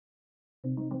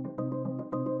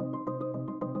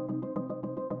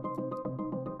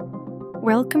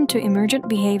Welcome to Emergent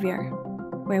Behavior,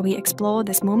 where we explore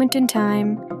this moment in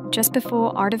time just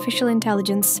before artificial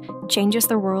intelligence changes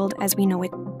the world as we know it,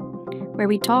 where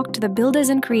we talk to the builders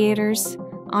and creators,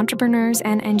 entrepreneurs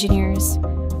and engineers,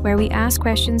 where we ask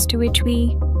questions to which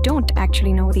we don't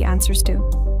actually know the answers to.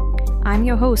 I'm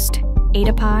your host,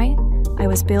 Ada Pi. I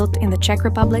was built in the Czech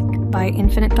Republic by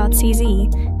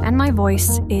Infinite.cz, and my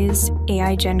voice is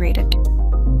AI generated.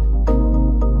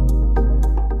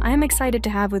 I am excited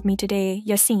to have with me today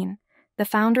Yacine, the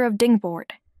founder of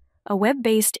Dingboard, a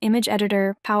web-based image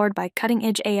editor powered by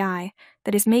cutting-edge AI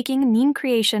that is making meme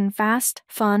creation fast,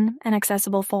 fun, and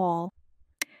accessible for all.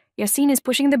 Yacine is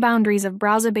pushing the boundaries of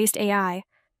browser-based AI,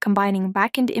 combining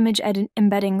back-end image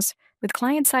embeddings with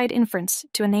client-side inference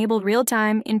to enable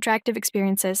real-time, interactive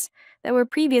experiences that were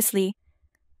previously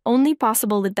only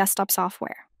possible with desktop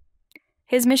software.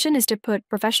 His mission is to put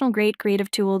professional-grade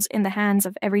creative tools in the hands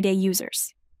of everyday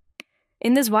users.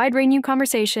 In this wide-ranging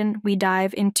conversation, we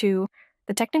dive into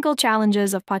the technical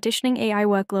challenges of partitioning AI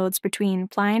workloads between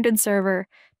client and server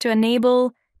to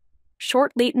enable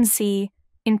short latency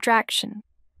interaction,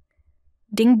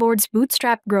 Dingboard's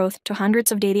bootstrap growth to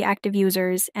hundreds of daily active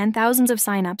users and thousands of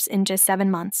signups in just 7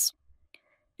 months,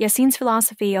 Yacine's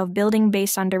philosophy of building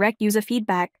based on direct user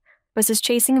feedback versus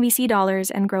chasing VC dollars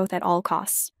and growth at all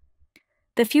costs,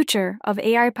 the future of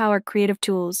AI-powered creative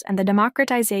tools and the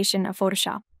democratization of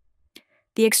Photoshop,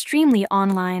 the extremely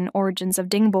online origins of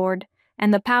Dingboard,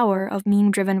 and the power of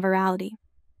meme-driven virality,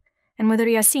 and whether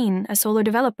Yacine, a solo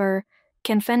developer,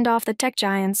 can fend off the tech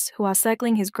giants who are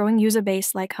circling his growing user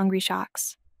base like hungry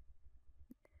sharks.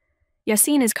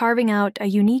 Yacine is carving out a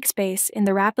unique space in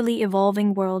the rapidly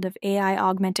evolving world of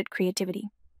AI-augmented creativity.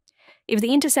 If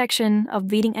the intersection of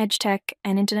bleeding-edge tech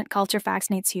and internet culture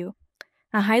fascinates you,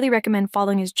 I highly recommend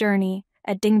following his journey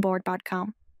at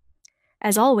dingboard.com.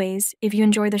 As always, if you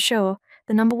enjoy the show,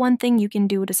 the number one thing you can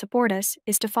do to support us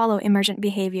is to follow Emergent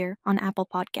Behavior on Apple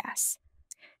Podcasts.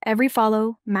 Every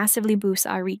follow massively boosts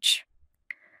our reach.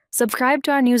 Subscribe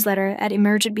to our newsletter at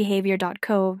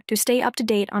emergentbehavior.co to stay up to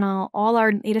date on all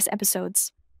our latest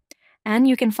episodes. And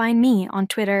you can find me on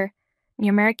Twitter,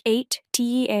 numeric8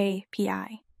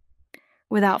 TEAPI.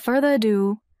 Without further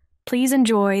ado, please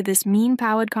enjoy this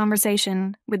meme-powered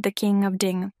conversation with the king of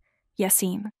Ding,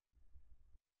 Yacine.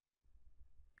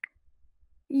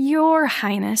 Your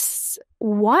Highness,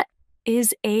 what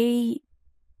is a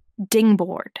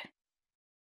Dingboard?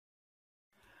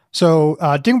 So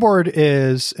Dingboard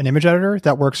is an image editor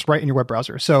that works right in your web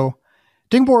browser. So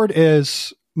Dingboard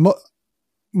is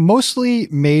mostly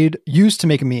used to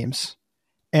make memes.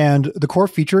 And the core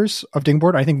features of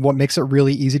Dingboard, I think what makes it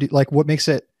really easy to, what makes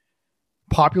it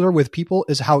popular with people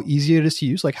is how easy it is to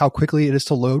use, how quickly it is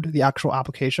to load the actual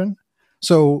application.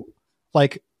 So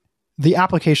the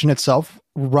application itself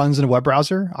runs in a web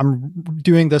browser. I'm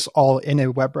doing this all in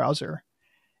a web browser.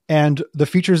 And the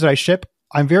features that I ship,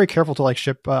 I'm very careful to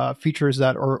ship features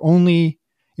that are only,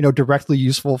 directly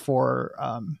useful for,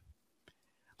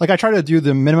 I try to do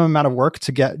the minimum amount of work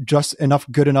to get just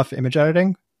good enough image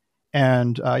editing.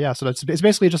 And so it's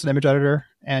basically just an image editor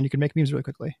and you can make memes really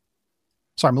quickly.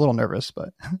 Sorry, I'm a little nervous,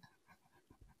 but.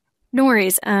 No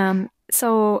worries.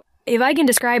 So if I can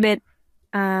describe it,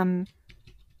 it's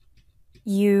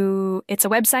a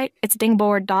website. It's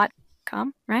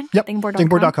dingboard.com, right? Yep.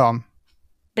 Dingboard.com.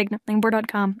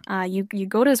 Dingboard.com. You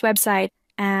go to his website,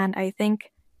 and I think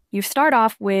you start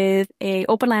off with a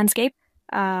open landscape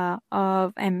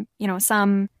of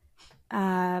some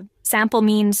sample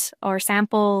memes or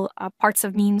sample parts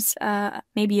of memes,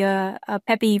 maybe a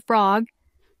peppy frog,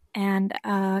 and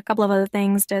a couple of other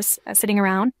things just sitting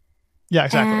around. Yeah,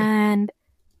 exactly. And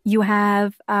you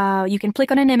have you can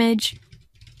click on an image,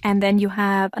 and then you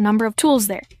have a number of tools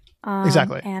there.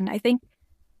 Exactly. And I think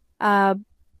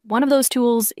one of those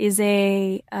tools is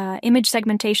a image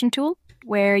segmentation tool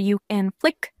where you can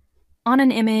click on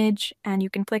an image and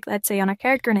you can click, let's say, on a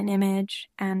character in an image,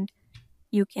 and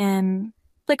you can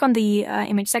click on the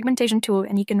image segmentation tool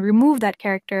and you can remove that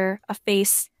character, a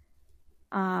face,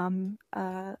 a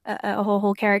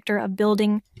whole character, a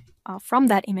building from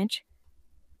that image.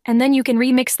 And then you can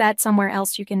remix that somewhere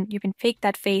else. You can fake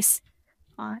that face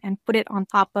and put it on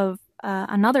top of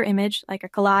another image, like a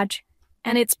collage.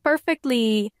 And it's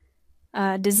perfectly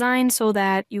designed so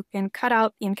that you can cut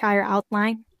out the entire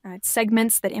outline. It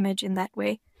segments that image in that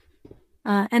way.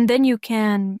 And then you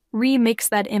can remix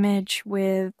that image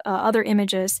with other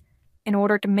images in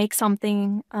order to make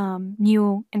something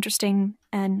new, interesting,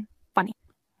 and funny.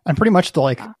 And pretty much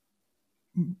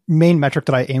main metric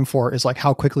that I aim for is like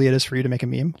how quickly it is for you to make a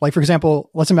meme. Like, for example,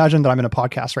 let's imagine that I'm in a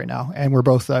podcast right now and we're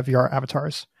both VR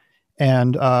avatars.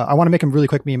 And I want to make a really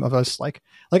quick meme of us. I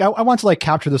want to like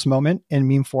capture this moment in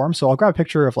meme form. So I'll grab a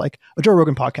picture of like a Joe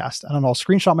Rogan podcast and then I'll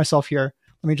screenshot myself here.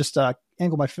 Let me just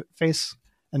angle my face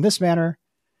in this manner.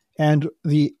 And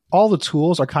all the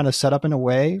tools are kind of set up in a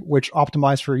way which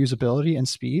optimize for usability and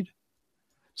speed.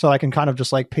 So I can kind of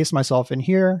just like paste myself in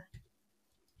here.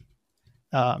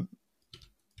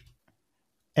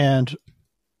 And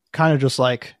kind of just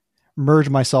like merge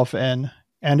myself in.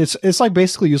 And it's like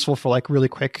basically useful for like really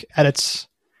quick edits.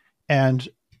 And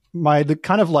my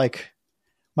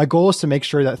goal is to make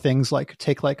sure that things like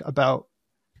take like about,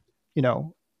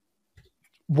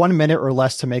 1 minute or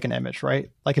less to make an image, right?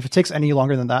 Like if it takes any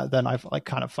longer than that, then I've like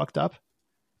kind of fucked up.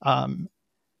 And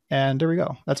there we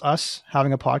go. That's us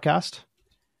having a podcast.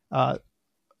 I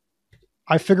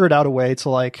figured out a way to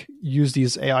like use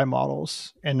these AI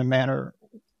models in a manner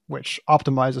which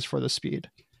optimizes for the speed.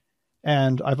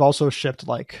 And I've also shipped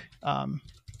like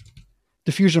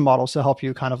diffusion models to help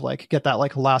you kind of like get that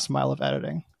like last mile of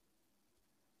editing.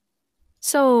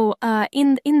 So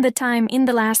in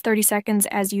the last 30 seconds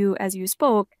as you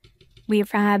spoke,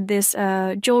 we've had this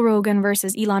Joe Rogan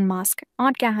versus Elon Musk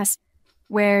podcast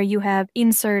where you have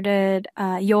inserted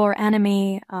your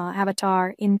anime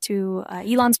avatar into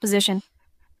Elon's position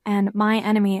and my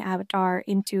anime avatar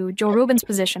into Joe Rogan's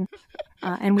position,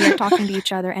 and we are talking to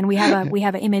each other, and we have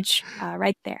an image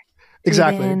right there.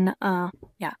 Exactly.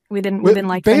 Within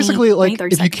like basically 20, like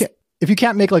 30 seconds. If you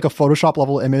can't make like a Photoshop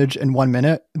level image in 1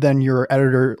 minute, then your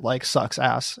editor like sucks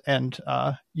ass, and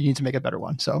you need to make a better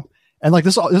one. So, and like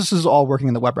this is all working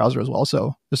in the web browser as well.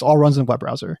 So this all runs in the web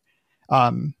browser.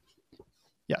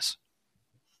 Yes.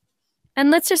 And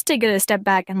let's just take it a step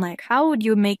back and like, how would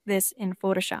you make this in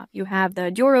Photoshop? You have the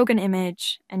Joe Rogan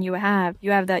image, and you have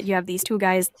these two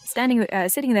guys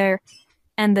sitting there,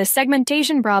 and the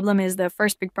segmentation problem is the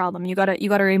first big problem. You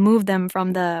gotta remove them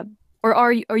from the,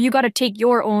 or you gotta take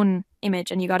your own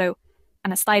image and you gotta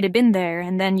kind of slide it in there,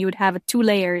 and then you would have 2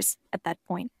 layers at that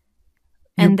point.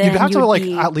 And then you'd have to like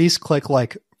at least click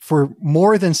like for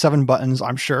more than 7 buttons,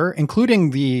 I'm sure,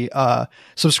 including the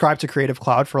subscribe to Creative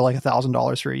Cloud for like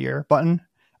 $1,000 for a year button.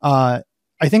 I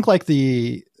think like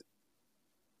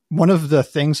one of the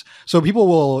things, so people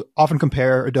will often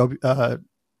compare Adobe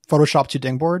Photoshop to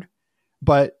Dingboard,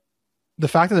 but the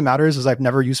fact of the matter is I've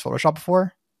never used Photoshop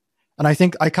before. And I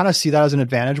think I kind of see that as an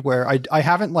advantage where I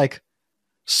haven't like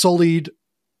sullied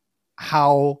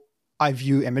how I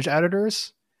view image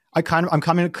editors. I'm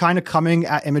coming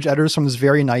at image editors from this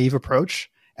very naive approach,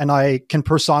 and I can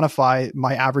personify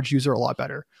my average user a lot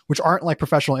better, which aren't like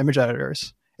professional image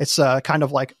editors. It's kind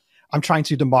of like I'm trying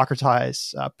to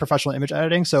democratize professional image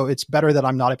editing. So it's better that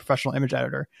I'm not a professional image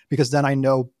editor, because then I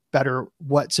know better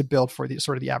what to build for the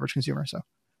sort of the average consumer.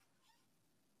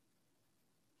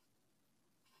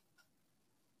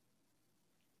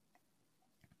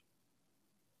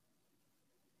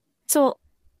 So,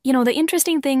 the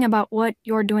interesting thing about what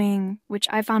you're doing, which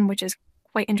I found, which is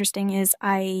quite interesting, is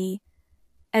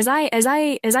as I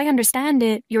understand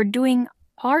it, you're doing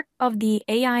part of the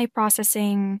AI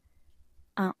processing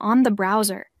on the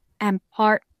browser and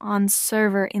part on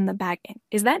server in the backend.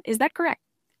 Is that correct?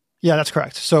 Yeah, that's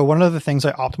correct. So one of the things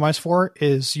I optimize for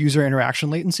is user interaction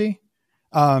latency.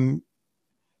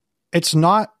 It's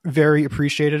not very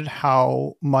appreciated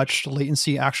how much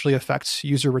latency actually affects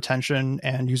user retention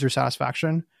and user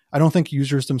satisfaction. I don't think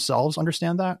users themselves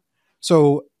understand that.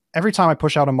 So every time I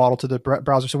push out a model to the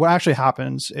browser, so what actually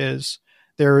happens is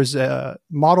there's a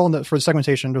model for the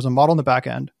segmentation, there's a model in the back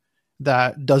end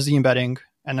that does the embedding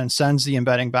and then sends the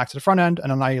embedding back to the front end.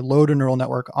 And then I load a neural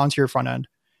network onto your front end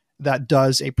that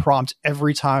does a prompt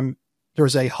every time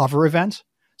there's a hover event.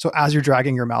 So as you're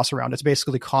dragging your mouse around, it's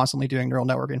basically constantly doing neural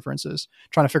network inferences,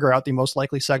 trying to figure out the most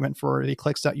likely segment for the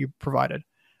clicks that you provided.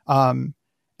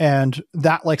 And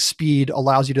that like speed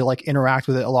allows you to like interact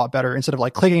with it a lot better instead of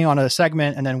like clicking on a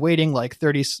segment and then waiting like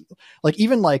 30, like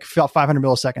even like 500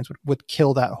 milliseconds would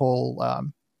kill that whole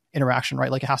interaction,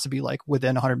 right? Like it has to be like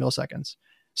within 100 milliseconds.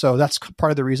 So that's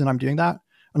part of the reason I'm doing that.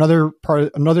 Another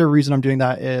reason I'm doing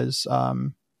that is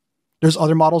there's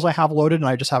other models I have loaded and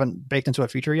I just haven't baked into a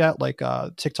feature yet, like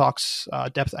TikTok's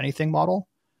depth anything model,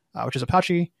 which is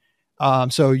Apache.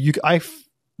 So I've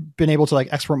been able to like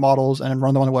export models and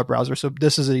run them on the web browser. So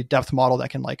this is a depth model that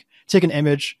can like take an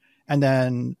image and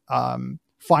then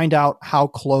find out how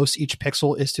close each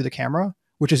pixel is to the camera,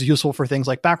 which is useful for things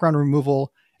like background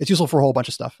removal. It's useful for a whole bunch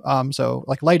of stuff. So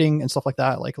like lighting and stuff like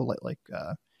that.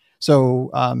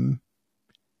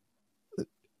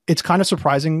 It's kind of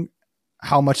surprising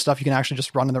how much stuff you can actually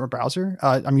just run in the browser.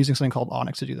 I'm using something called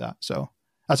Onyx to do that. So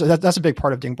that's a big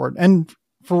part of Dingboard. And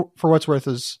for what's worth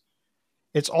is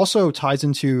it's also ties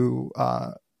into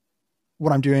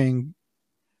what I'm doing,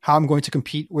 how I'm going to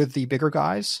compete with the bigger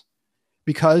guys,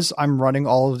 because I'm running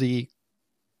all of the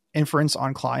inference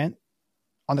on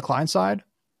the client side.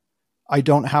 I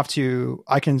don't have to,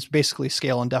 I can basically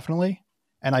scale indefinitely,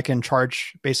 and I can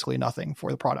charge basically nothing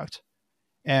for the product,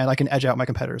 and I can edge out my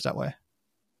competitors that way.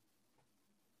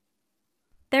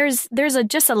 There's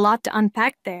just a lot to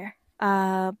unpack there.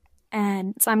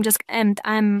 And so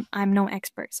I'm no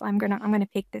expert, so I'm gonna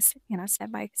take this,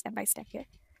 step by step here.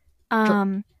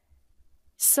 Sure.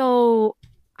 So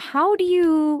how do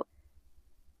you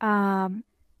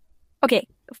okay,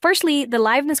 firstly, the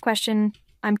liveness question,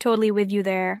 I'm totally with you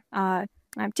there.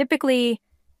 Typically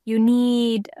you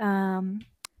need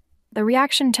the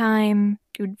reaction time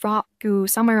to drop to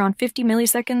somewhere around 50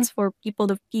 milliseconds for people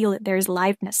to feel that there's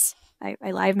liveness.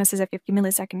 Liveness is a 50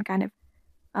 millisecond kind of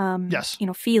Yes.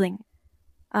 feeling.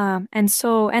 And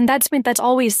that's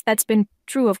been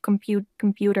true of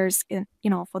computers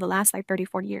for the last like 30,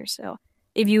 40 years. So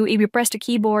if you press the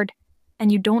keyboard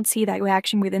and you don't see that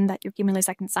reaction within that few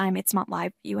milliseconds time, it's not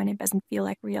live for you and it doesn't feel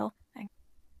like real thing.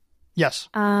 Yes.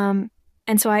 And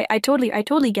so I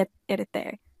totally get it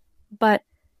there. But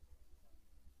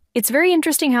it's very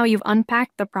interesting how you've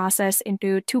unpacked the process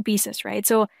into two pieces, right?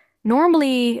 So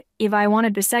normally, if I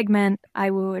wanted to segment, I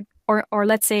would, or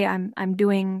let's say I'm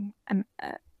doing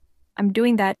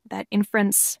that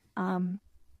inference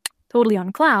totally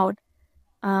on cloud.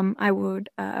 I would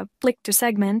click to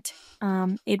segment.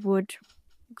 It would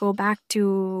go back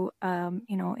to an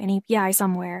API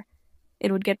somewhere.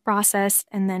 It would get processed,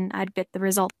 and then I'd get the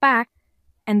result back.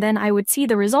 And then I would see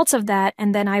the results of that,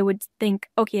 and then I would think,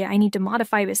 okay, I need to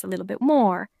modify this a little bit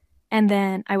more. And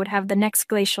then I would have the next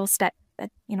glacial step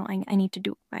that, I need to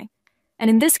do, right? And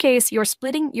in this case, you're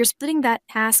splitting that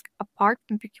task apart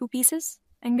into two pieces,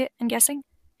 I'm guessing.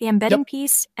 The embedding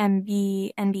piece and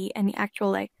the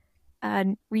actual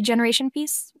regeneration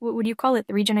piece. What would you call it?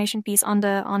 The regeneration piece on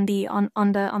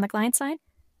the client side?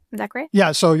 Is that correct?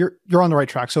 Yeah, so you're on the right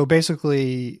track. So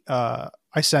basically,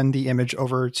 I send the image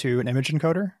over to an image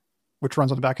encoder, which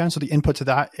runs on the back end. So the input to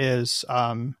that is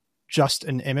just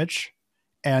an image,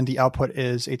 and the output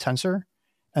is a tensor.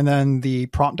 And then the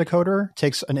prompt decoder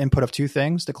takes an input of two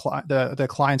things: the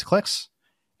client's clicks,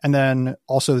 and then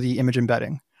also the image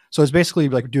embedding. So it's basically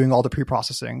like doing all the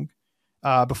pre-processing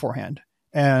beforehand.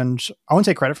 And I won't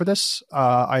take credit for this.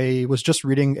 I was just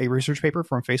reading a research paper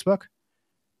from Facebook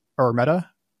or Meta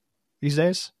these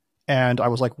days, and I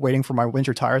was like waiting for my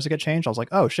winter tires to get changed. I was like,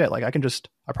 oh shit, like I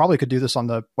probably could do this on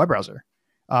the web browser.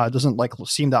 It doesn't like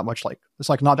seem that much, like it's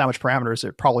like not that much parameters.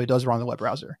 It probably does run on the web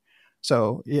browser.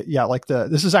 So yeah, like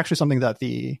this is actually something that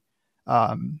the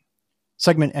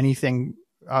segment anything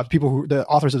the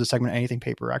authors of the segment anything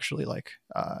paper actually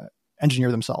engineer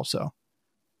themselves. So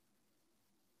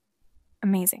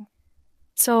amazing.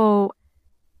 So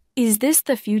is this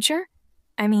the future?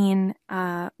 I mean,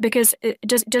 because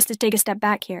just to take a step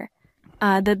back here,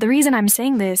 the reason I'm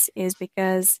saying this is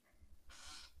because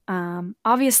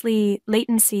obviously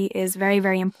latency is very,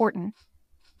 very important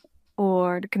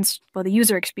for the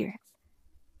user experience.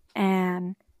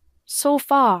 And so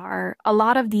far, a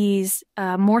lot of these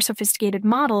more sophisticated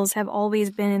models have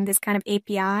always been in this kind of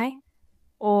API,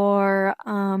 or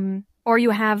you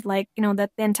have the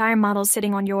entire model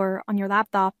sitting on your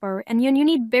laptop, and you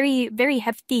need very, very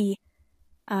hefty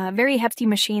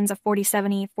machines of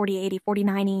 4070, 4080,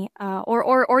 4090,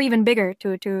 or even bigger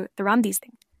to run these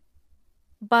things.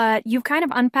 But you've kind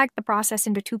of unpacked the process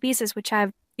into two pieces, which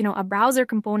have a browser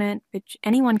component which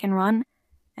anyone can run,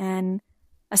 and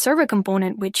a server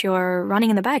component which you're running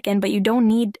in the back end, but you don't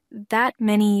need that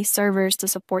many servers to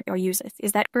support your users.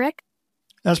 Is that correct?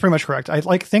 that's pretty much correct.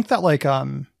 I think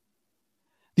that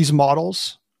these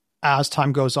models, as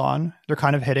time goes on, they're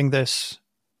kind of hitting this,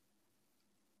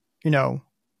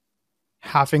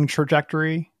 halving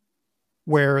trajectory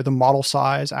where the model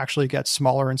size actually gets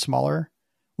smaller and smaller,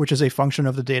 which is a function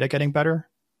of the data getting better.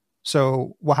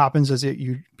 So what happens is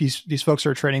these folks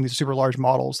are training these super large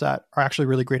models that are actually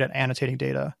really great at annotating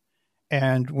data.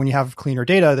 And when you have cleaner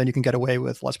data, then you can get away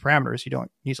with less parameters. You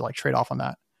don't need to trade off on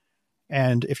that.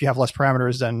 And if you have less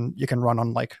parameters, then you can run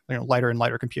on lighter and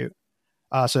lighter compute.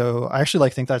 So I actually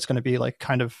think that's going to be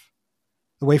kind of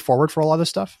the way forward for a lot of this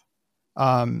stuff.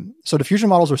 So diffusion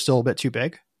models are still a bit too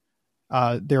big.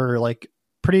 They're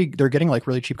they're getting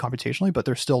really cheap computationally, but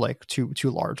they're still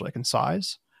too large in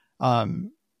size.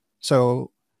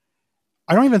 So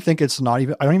I don't even think it's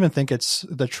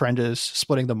the trend is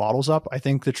splitting the models up. I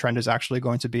think the trend is actually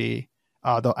going to be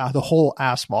the whole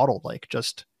ass model like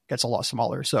just gets a lot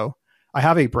smaller. So I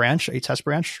have a test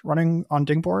branch running on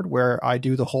Dingboard where I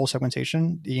do the whole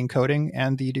segmentation, the encoding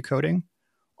and the decoding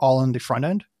all in the front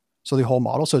end. So the whole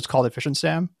model. So it's called efficient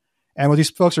SAM. And what these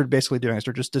folks are basically doing is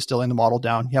they're just distilling the model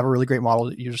down. You have a really great model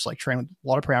that you just like train with a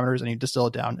lot of parameters and you distill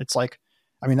it down. It's like,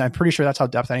 I mean, I'm pretty sure that's how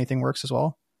depth anything works as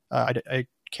well. I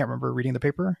can't remember reading the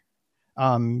paper.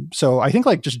 So I think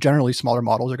like just generally smaller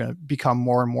models are going to become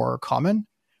more and more common.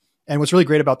 And what's really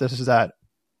great about this is that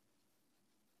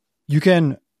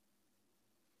the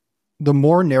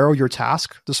more narrow your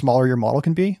task, the smaller your model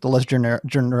can be. The less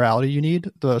generality you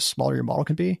need, the smaller your model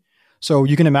can be. So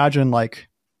you can imagine like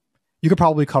you could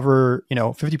probably cover,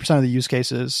 50% of the use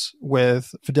cases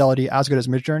with fidelity as good as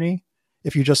Midjourney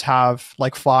if you just have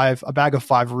like a bag of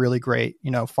 5 really great,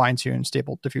 fine-tuned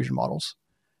stable diffusion models.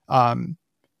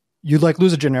 You'd like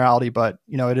lose a generality, but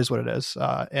it is what it is.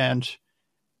 And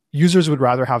users would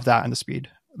rather have that and the speed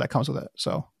that comes with it.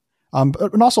 So,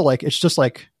 and also like, it's just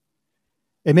like,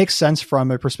 it makes sense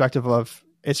from a perspective of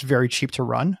it's very cheap to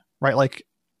run, right? Like,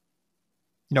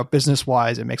 business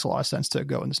wise, it makes a lot of sense to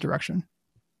go in this direction.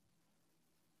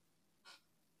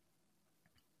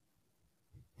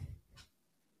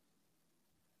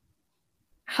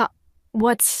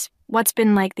 What's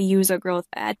been like the user growth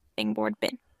at Dingboard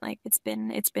been? Like it's been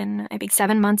I think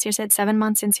 7 months. You said 7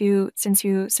 months since you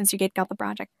got the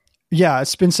project. Yeah,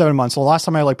 it's been 7 months. So the last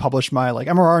time I like published my like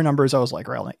MRR numbers, I was like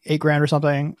around like $8,000 or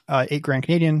something, $8,000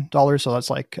 Canadian dollars. So that's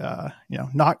like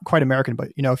not quite American, but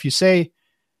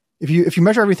if you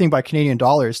measure everything by Canadian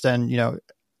dollars, then your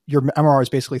MRR is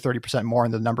basically 30% more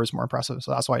and the number is more impressive.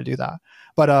 So that's why I do that.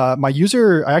 But my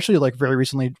user, I actually like very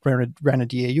recently ran a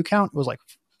DAU count. It was like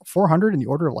 400 in the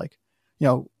order of like,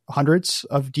 hundreds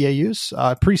of DAUs,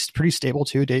 pretty stable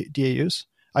too, DAUs.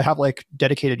 I have like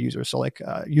dedicated users. So like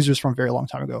users from a very long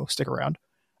time ago stick around.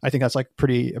 I think that's like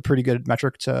a pretty good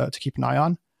metric to keep an eye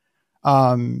on.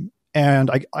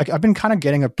 And I've been kind of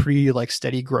getting a pretty like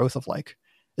steady growth of like,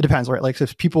 it depends, right? Like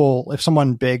if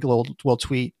someone big will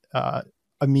tweet a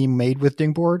meme made with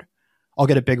Dingboard, I'll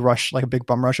get a big rush, like a big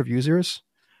bum rush of users.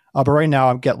 But right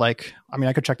now I get like,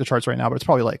 I could check the charts right now, but it's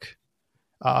probably like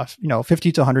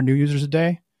 50 to 100 new users a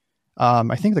day.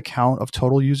 I think the count of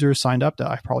total users signed up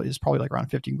that is probably like around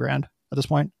 15,000 at this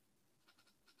point.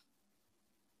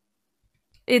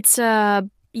 It's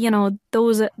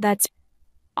those that's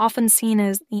often seen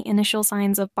as the initial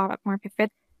signs of product market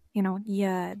fit.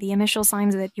 The initial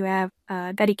signs that you have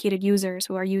dedicated users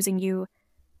who are using you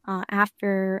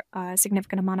after a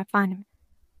significant amount of time.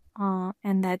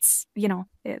 And that's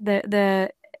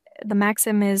the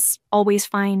maxim is always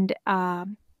find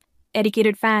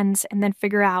educated fans and then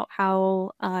figure out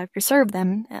how to serve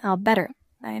them better.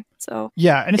 Right? So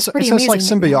yeah, and it's this like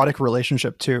symbiotic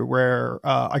relationship too, where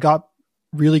I got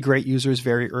really great users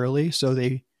very early, so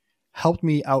they helped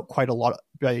me out quite a lot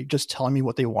by just telling me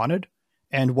what they wanted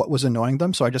and what was annoying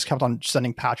them. So I just kept on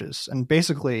sending patches, and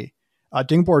basically,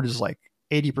 Dingboard is like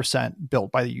 80%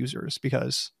 built by the users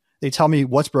because they tell me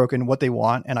what's broken, what they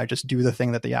want, and I just do the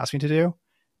thing that they ask me to do.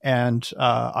 And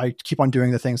I keep on doing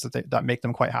the things that make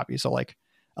them quite happy. So like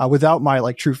without my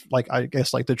like true, like I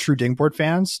guess like the true Dingboard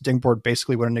fans, Dingboard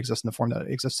basically wouldn't exist in the form that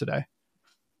it exists today.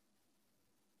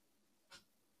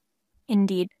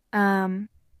 Indeed.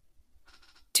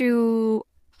 To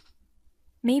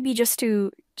maybe just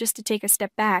to take a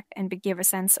step back and give a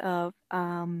sense of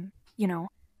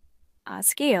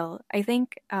scale. I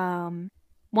think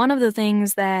one of the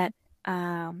things that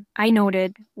I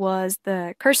noted was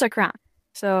the cursor count.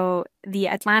 So the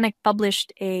Atlantic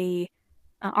published a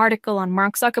article on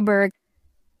Mark Zuckerberg.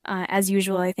 As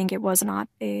usual, I think it was not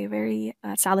a very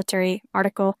salutary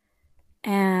article.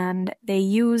 And they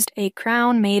used a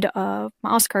crown made of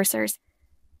mouse cursors.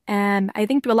 And I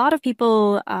think to a lot of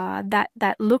people,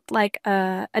 that looked like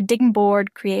a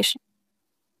Dingboard creation.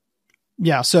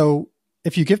 Yeah, so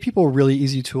if you give people really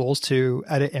easy tools to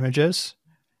edit images,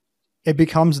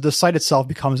 the site itself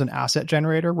becomes an asset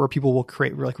generator where people will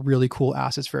create like really cool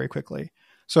assets very quickly.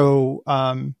 So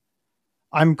I'm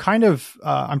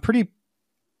pretty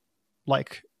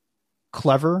like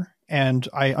clever, and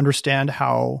I understand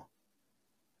how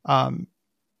I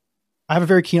have a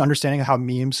very keen understanding of how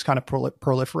memes kind of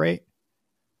proliferate.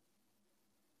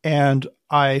 And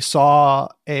I saw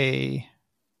a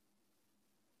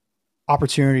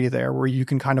opportunity there where you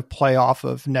can kind of play off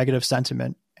of negative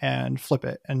sentiment and flip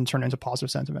it and turn it into positive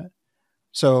sentiment.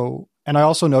 So, and I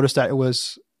also noticed that it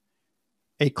was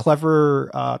a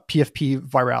clever PFP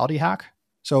virality hack.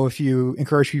 So if you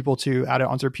encourage people to add it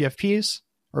onto their PFPs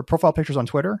or profile pictures on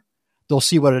Twitter, they'll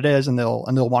see what it is and they'll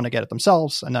want to get it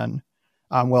themselves. And then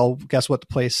Well, guess what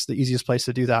the easiest place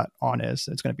to do that on is?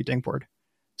 It's going to be Dingboard.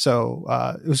 So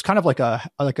it was kind of like a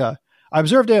I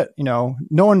observed it,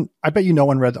 I bet no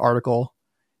one read the article.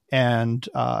 And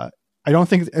I don't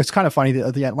think it's kind of funny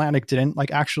that the Atlantic didn't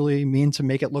like actually mean to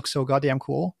make it look so goddamn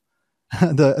cool.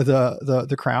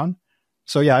 the crown.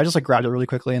 So yeah, I just like grabbed it really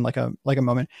quickly in like a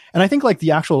moment. And I think like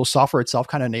the actual software itself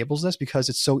kind of enables this because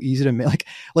it's so easy to make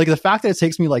like the fact that it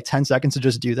takes me like 10 seconds to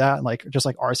just do that, like just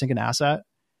like rsync an asset,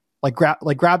 like grab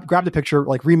the picture,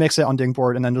 like remix it on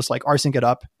Dingboard and then just like rsync it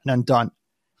up and then done.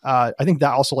 I think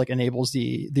that also like enables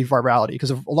the virality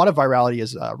because a lot of virality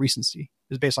is recency,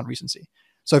 is based on recency.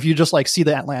 So if you just like see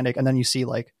the Atlantic and then you see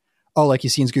like, oh, like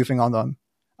Yacine's goofing on them,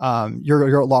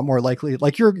 you're a lot more likely,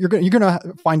 like you're gonna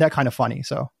find that kind of funny.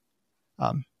 So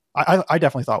I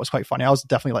definitely thought it was quite funny. I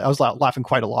was laughing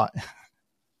quite a lot.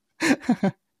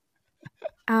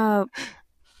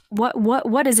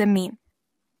 What does it mean?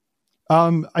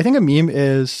 I think a meme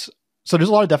is, so there's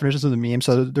a lot of definitions of the meme.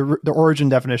 So the origin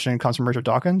definition comes from Richard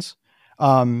Dawkins.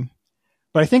 But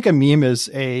I think a meme is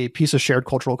a piece of shared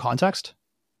cultural context,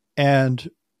 and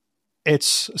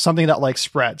it's something that like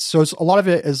spreads. So it's a lot of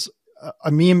it is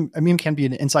a meme. A meme can be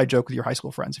an inside joke with your high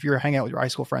school friends. If you're hanging out with your high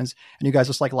school friends and you guys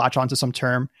just like latch onto some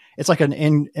term, it's like an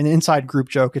inside group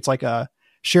joke. It's like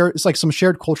it's like some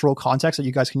shared cultural context that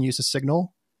you guys can use to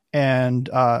signal and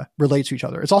relate to each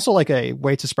other. It's also like a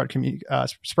way to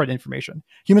spread information.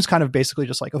 Humans kind of basically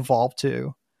just like evolved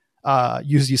to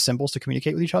use these symbols to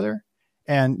communicate with each other.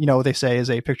 And what they say is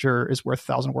a picture is worth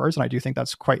 1,000 words, and I do think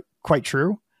that's quite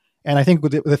true. And I think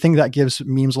the thing that gives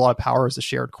memes a lot of power is the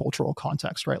shared cultural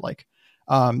context, right? Like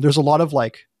there's a lot of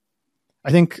like,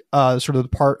 I think sort of the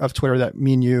part of Twitter that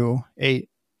me and you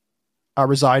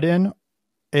reside in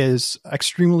is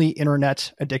extremely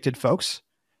internet addicted folks.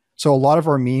 So a lot of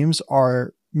our memes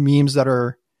are memes that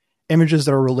are images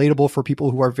that are relatable for people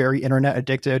who are very internet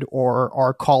addicted or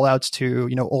are call outs to,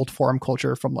 old forum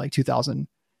culture from like 2000,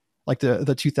 like the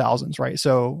 2000s. Right.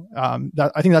 So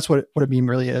that, I think that's what a meme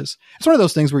really is. It's one of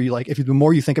those things where you like, the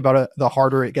more you think about it, the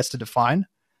harder it gets to define.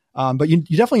 But you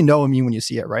definitely know a meme when you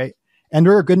see it. Right. And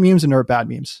there are good memes and there are bad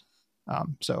memes.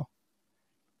 So.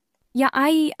 Yeah,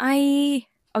 I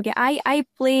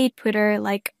play Twitter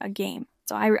like a game.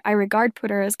 So I regard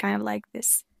Twitter as kind of like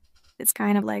this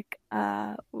kind of like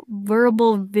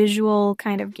verbal visual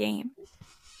kind of game.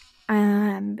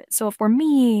 And so for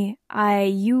me, I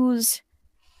use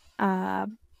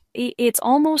it's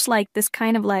almost like this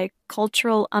kind of like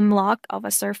cultural unlock of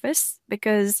a surface,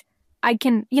 because I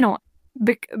can,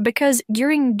 because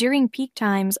during peak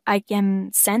times I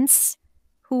can sense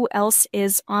who else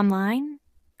is online.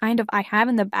 Kind of, I have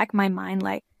in the back of my mind,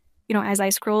 like, as I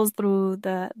scroll through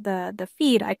the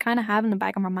feed, I kind of have in the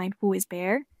back of my mind who is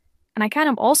there. And I kind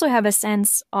of also have a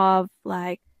sense of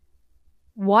like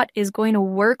what is going to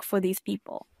work for these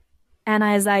people. And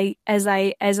as I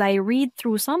read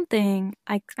through something,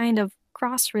 I kind of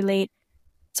cross relate.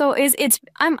 So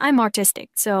I'm artistic.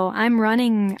 So I'm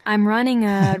running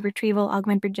a retrieval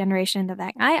augmented generation of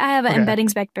that. I have an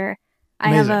embeddings vector.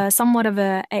 Amazing. I have a somewhat of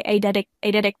a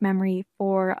eidetic memory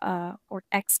for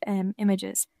text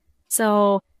images.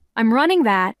 So I'm running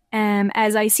that, and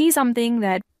as I see something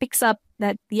that picks up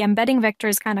that the embedding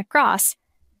vectors kind of cross,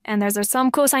 and there's some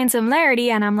cosine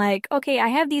similarity, and I'm like, okay, I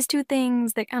have these two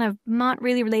things that kind of not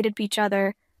really related to each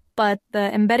other, but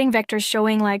the embedding vector is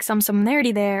showing like some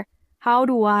similarity there. How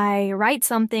do I write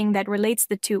something that relates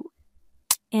the two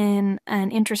in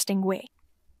an interesting way?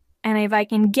 And if I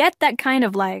can get that kind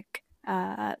of like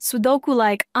Sudoku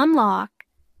like unlock,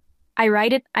 I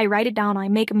write it down, I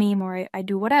make a meme or I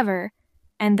do whatever,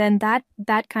 and then that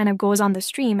kind of goes on the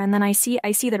stream, and then I see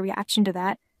the reaction to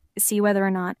that, see whether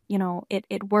or not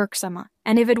it works or not.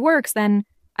 And if it works, then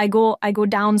I go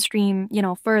downstream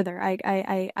further.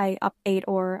 I update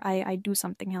or I do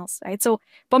something else, right? So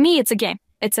for me, it's a game.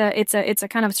 It's a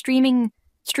kind of streaming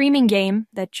game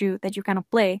that you kind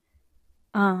of play.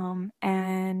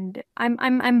 And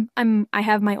I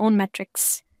have my own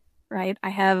metrics, right?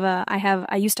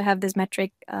 I used to have this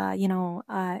metric,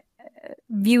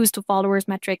 views to followers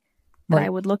metric that right. I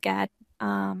would look at.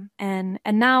 And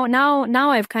now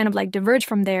I've kind of like diverged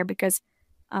from there, because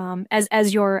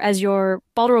as your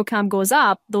follower count goes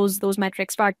up, those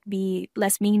metrics start to be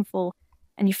less meaningful,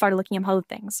 and you start looking at other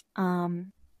things.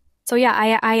 So yeah,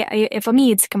 I for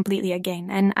me it's completely a game,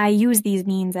 and I use these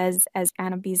memes as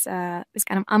kind of these this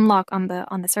kind of unlock on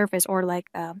the surface, or like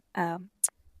a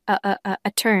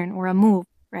turn or a move,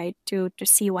 right, to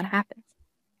see what happens.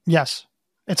 Yes,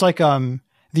 it's like the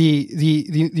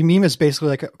meme is basically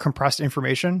like a compressed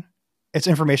information. It's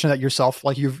information that yourself,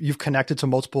 like you've connected to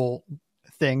multiple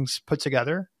things put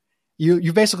together.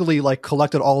 you basically like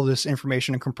collected all of this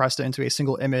information and compressed it into a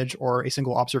single image or a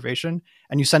single observation,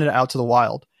 and you send it out to the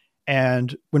wild.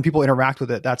 And when people interact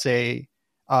with it, that's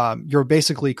you're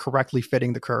basically correctly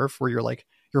fitting the curve where you're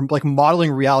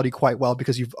modeling reality quite well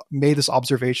because you've made this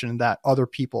observation that other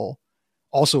people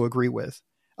also agree with.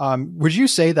 Would you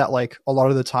say that like a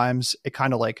lot of the times it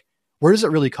kind of like, where does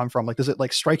it really come from? Like, does it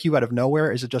like strike you out of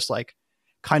nowhere? Is it just like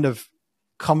kind of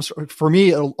comes, for me,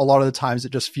 a lot of the times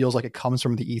it just feels like it comes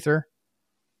from the ether?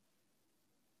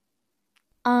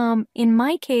 In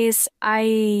my case,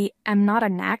 I am not a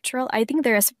natural. I think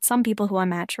there are some people who are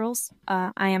naturals.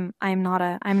 I'm not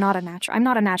a natural. I'm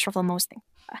not a natural for most things.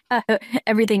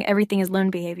 Everything is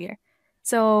learned behavior.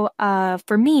 So,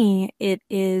 for me, it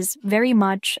is very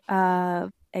much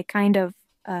a kind of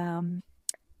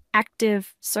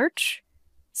active search.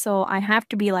 So I have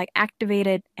to be like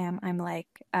activated, and I'm like,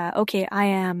 okay, I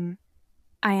am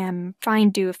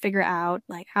trying to figure out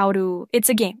like how to. It's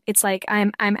a game. It's like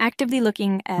I'm actively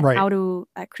looking at how to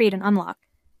create an unlock.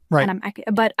 Right. And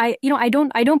but I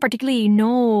don't particularly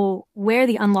know where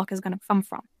the unlock is going to come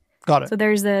from. Got it. So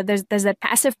there's that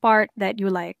passive part that you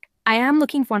like. I am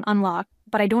looking for an unlock,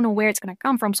 but I don't know where it's going to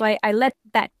come from. So I let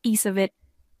that piece of it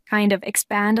kind of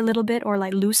expand a little bit or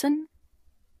like loosen.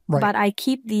 Right. But I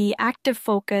keep the active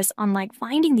focus on like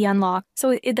finding the unlock.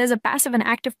 So there's a passive and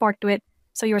active part to it.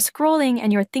 So you're scrolling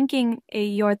and you're thinking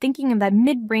in that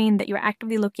midbrain that you're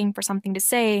actively looking for something to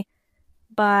say,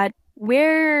 but what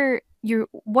you're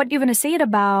going to say it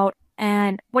about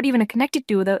and what you're going to connect it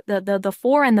to, the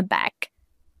fore and the back,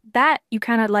 that you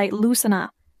kind of like loosen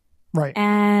up. Right.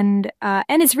 And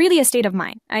it's really a state of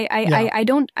mind. I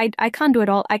can't do it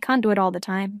all. I can't do it all the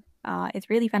time. It's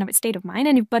really kind of a state of mind.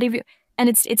 And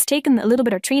it's taken a little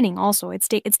bit of training also. It's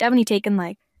definitely taken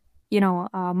like,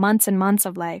 months and months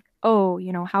of like,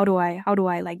 how do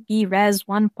I like de-res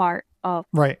one part of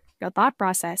your thought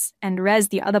process and res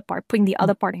the other part, putting the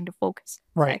other part into focus.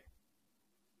 Right.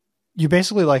 You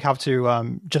basically like have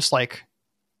to just like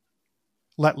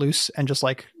let loose and just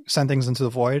like send things into the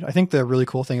void. I think the really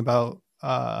cool thing about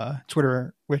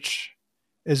Twitter, which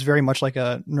is very much like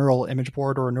a neural image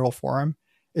board or a neural forum,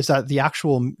 is that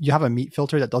you have a meat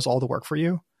filter that does all the work for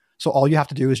you. So all you have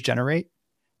to do is generate,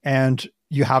 and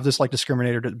you have this like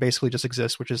discriminator that basically just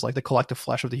exists, which is like the collective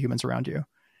flesh of the humans around you.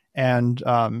 And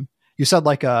you said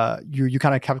like you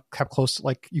kind of kept close,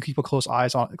 like you keep a close eye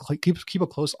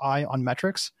on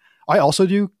metrics. I also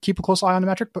do keep a close eye on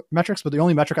the metrics, but the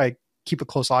only metric I keep a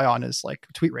close eye on is like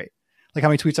tweet rate, like how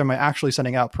many tweets am I actually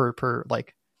sending out per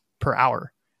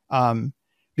hour,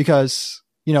 because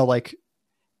like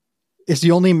it's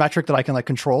the only metric that I can like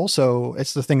control, so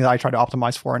it's the thing that I try to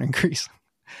optimize for and increase.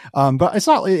 But it's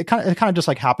not, it kind of just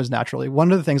like happens naturally.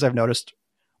 One of the things I've noticed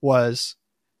was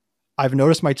I've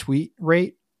noticed my tweet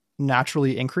rate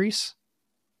naturally increase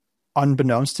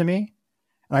unbeknownst to me.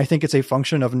 And I think it's a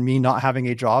function of me not having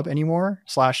a job anymore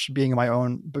 / being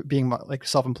like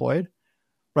self-employed.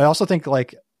 But I also think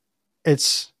like I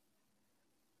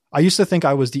used to think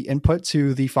I was the input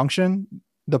to the function,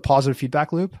 the positive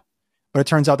feedback loop, but it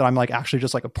turns out that I'm like actually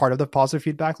just like a part of the positive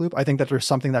feedback loop. I think that there's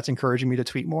something that's encouraging me to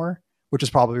tweet more, which is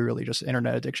probably really just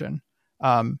internet addiction.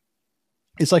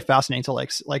 It's like fascinating to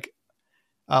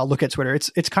look at Twitter.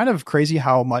 It's kind of crazy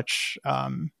how much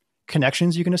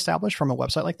connections you can establish from a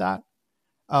website like that,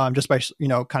 just by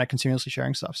kind of continuously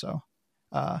sharing stuff. So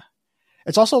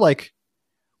it's also like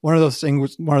one of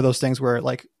those things where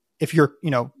like if you're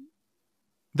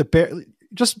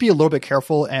just be a little bit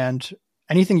careful, and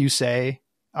anything you say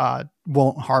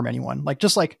won't harm anyone. Like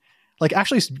just like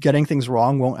actually getting things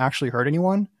wrong won't actually hurt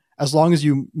anyone, as long as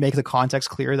you make the context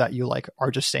clear that you like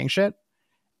are just saying shit.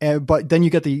 But then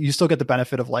you still get the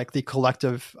benefit of like the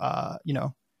collective,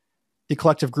 the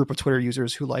collective group of Twitter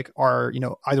users who like are,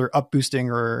 either up boosting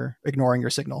or ignoring your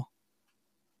signal.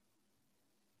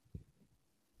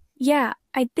 Yeah,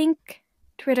 I think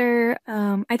Twitter,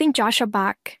 I think Joshua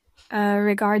Bach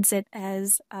regards it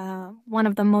as one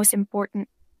of the most important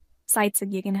sites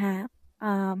that you can have.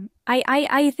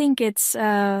 I think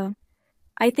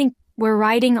I think we're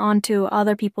riding onto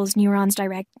other people's neurons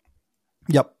directly.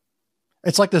 Yep.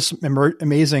 It's like this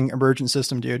amazing emergent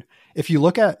system, dude. If you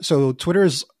look at, so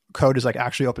Twitter's code is like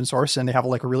actually open source, and they have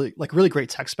like a really great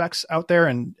tech specs out there.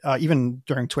 And even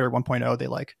during Twitter 1.0, they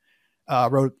like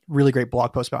wrote really great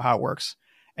blog posts about how it works.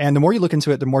 And the more you look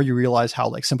into it, the more you realize how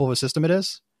like simple of a system it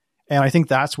is. And I think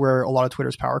that's where a lot of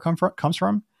Twitter's power comes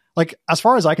from. Like, as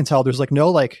far as I can tell, there's like no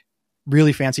like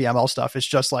really fancy ML stuff. It's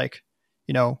just like,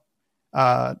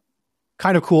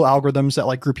 kind of cool algorithms that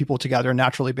like group people together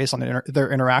naturally based on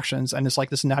their interactions. And it's like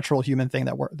this natural human thing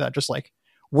that just like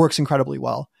works incredibly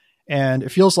well. And it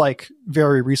feels like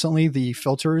very recently the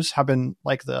filters have been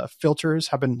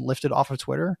lifted off of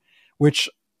Twitter, which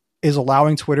is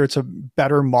allowing Twitter to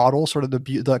better model sort of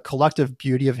the collective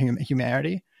beauty of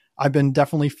humanity. I've been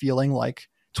definitely feeling like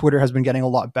Twitter has been getting a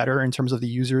lot better in terms of the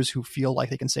users who feel like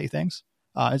they can say things.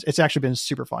 It's actually been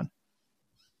super fun.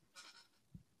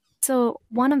 So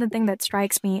one of the things that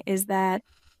strikes me is that,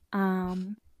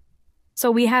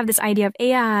 so we have this idea of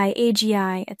AI,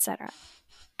 AGI, etc.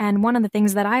 And one of the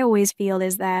things that I always feel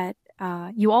is that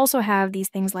you also have these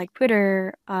things like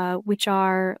Twitter, which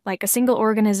are like a single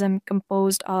organism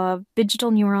composed of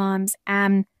digital neurons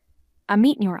and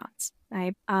meat neurons,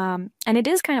 right? And it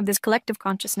is kind of this collective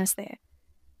consciousness there.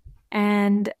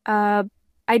 And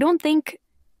I don't think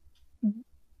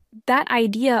that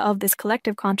idea of this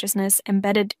collective consciousness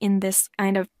embedded in this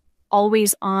kind of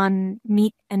always on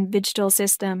meat and digital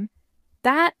system,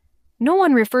 that no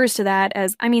one refers to that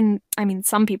as, I mean,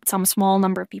 some people, some small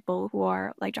number of people who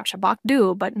are like Josh Bach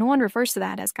do, but no one refers to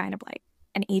that as kind of like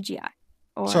an AGI.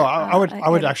 Or, so I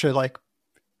would actually like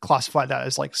classify that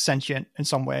as like sentient in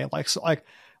some way.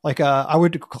 I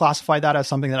would classify that as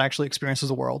something that actually experiences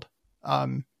the world.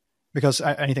 Because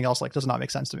anything else like does not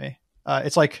make sense to me.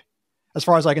 It's like, as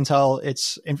far as I can tell,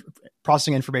 it's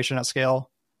processing information at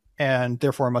scale, and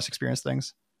therefore must experience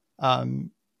things.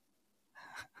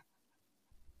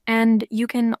 And you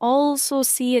can also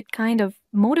see it kind of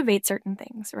motivate certain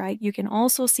things, right? You can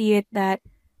also see it that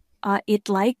it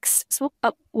likes. So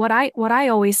what I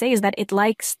always say is that it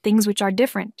likes things which are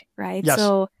different, right? Yes.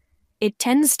 So it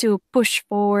tends to push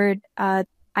forward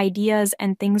ideas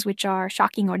and things which are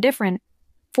shocking or different,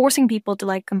 forcing people to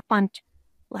like confront,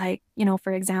 like,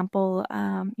 for example,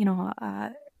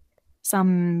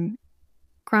 some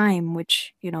crime,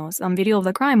 which, some video of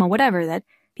the crime or whatever that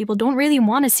people don't really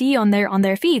want to see on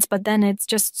their feeds, but then it's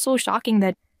just so shocking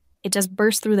that it just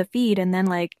bursts through the feed, and then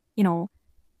like,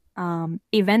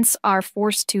 events are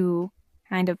forced to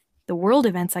kind of, the world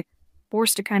events like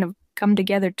forced to kind of come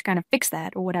together to kind of fix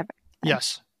that or whatever. Right?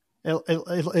 Yes.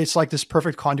 It's like this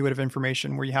perfect conduit of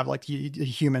information where you have like the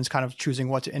humans kind of choosing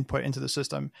what to input into the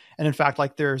system. And in fact,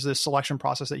 like there's this selection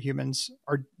process that humans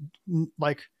are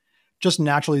like just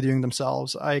naturally doing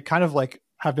themselves. I kind of like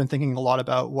have been thinking a lot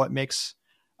about what makes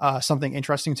something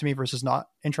interesting to me versus not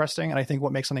interesting. And I think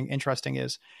what makes something interesting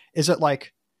is it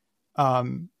like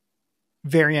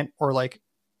variant, or like,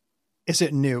 is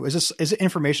it new? Is it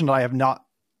information that I have not,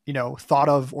 thought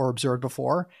of or observed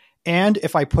before? And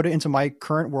if I put it into my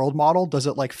current world model, does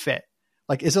it like fit?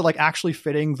 Like, is it like actually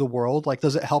fitting the world? Like,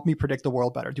 does it help me predict the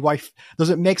world better? Does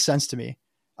it make sense to me?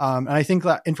 And I think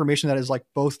that information that is like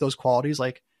both those qualities,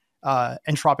 like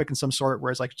entropic in some sort,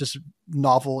 where it's like just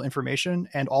novel information,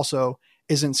 and also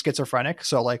isn't schizophrenic.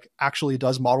 So like actually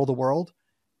does model the world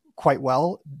quite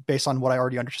well based on what I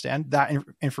already understand. That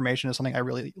information is something I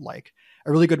really like.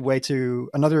 A really good way to,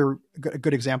 another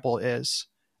good example is,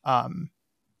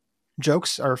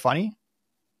 jokes are funny.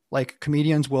 Like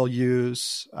comedians will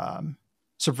use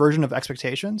subversion of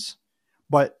expectations,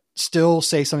 but still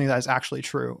say something that is actually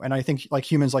true. And I think like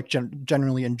humans like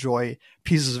generally enjoy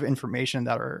pieces of information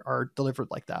that are delivered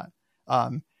like that.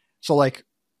 So like,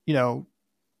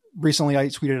 recently I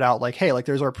tweeted out like, hey, like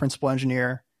there's our principal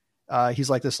engineer. He's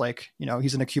like this, like,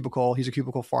 he's in a cubicle. He's a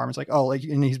cubicle farm. It's like, oh, like,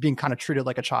 and he's being kind of treated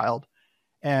like a child.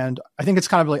 And I think it's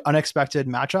kind of like unexpected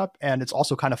matchup. And it's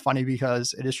also kind of funny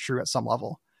because it is true at some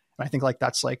level. And I think like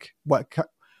that's like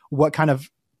what kind of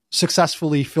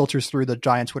successfully filters through the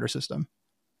giant Twitter system.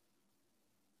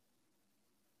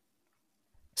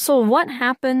 So what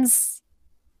happens?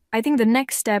 I think the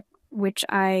next step, which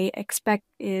I expect,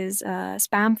 is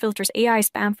spam filters, AI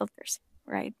spam filters,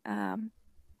 right?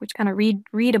 Which kind of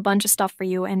read a bunch of stuff for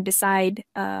you and decide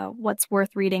what's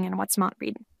worth reading and what's not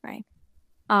reading, right?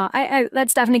 I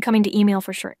that's definitely coming to email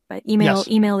for sure. But email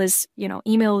is,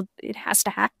 email, it has to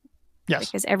happen. Yes.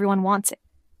 Because everyone wants it.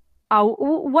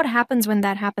 What happens when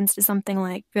that happens to something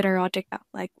like Twitter or TikTok?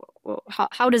 Like,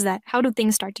 how do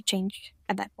things start to change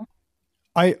at that point?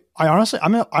 I honestly,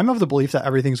 I'm of the belief that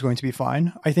everything's going to be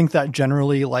fine. I think that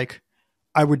generally, like,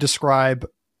 I would describe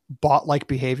bot-like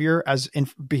behavior as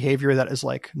behavior that is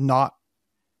like not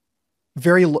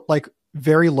very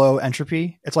low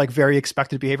entropy. It's like very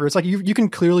expected behavior. It's like you can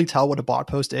clearly tell what a bot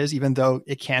post is, even though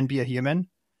it can be a human,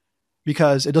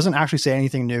 because it doesn't actually say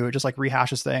anything new. It just like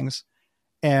rehashes things.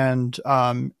 And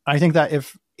I think that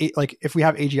if we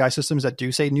have AGI systems that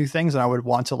do say new things, then I would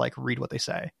want to like read what they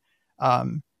say.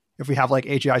 If we have like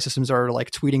AGI systems that are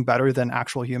like tweeting better than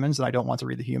actual humans, then I don't want to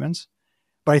read the humans.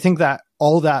 But I think that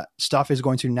all that stuff is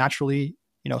going to naturally,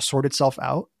 sort itself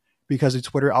out, because the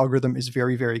Twitter algorithm is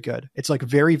very, very good. It's like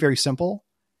very, very simple.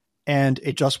 and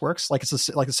it just works. Like it's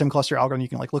like a sim cluster algorithm. You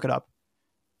can like look it up,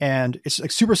 and it's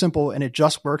like super simple, and it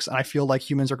just works. And I feel like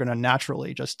humans are going to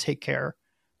naturally just take care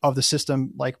of the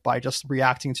system, like by just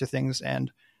reacting to things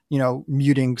and, you know,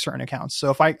 muting certain accounts.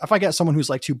 So if I get someone who's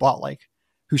like too bot like,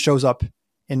 who shows up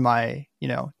in my, you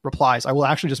know, replies, I will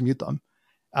actually just mute them.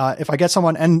 If I get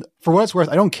someone, and for what it's worth,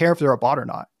 I don't care if they're a bot or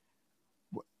not.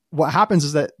 What happens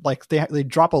is that like they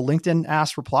drop a LinkedIn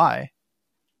ass reply,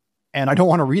 and I don't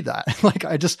want to read that. Like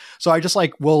I just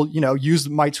like will, you know, use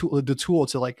the tool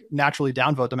to like naturally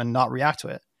downvote them and not react to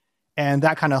it. And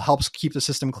that kind of helps keep the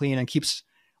system clean and keeps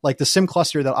like the sim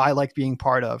cluster that I like being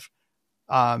part of,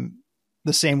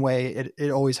 the same way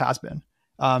it always has been.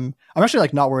 I'm actually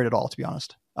like not worried at all, to be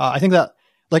honest. I think that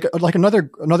like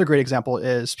another great example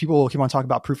is people will keep on talking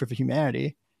about proof of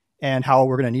humanity and how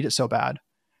we're going to need it so bad,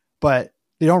 but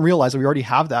they don't realize that we already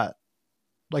have that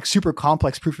like super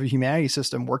complex proof of humanity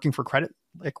system working for credit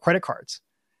cards.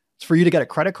 It's for you to get a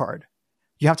credit card,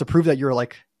 you have to prove that you're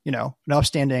like, you know, an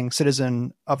upstanding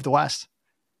citizen of the West.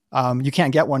 You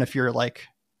can't get one if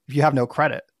you have no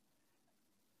credit,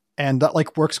 and that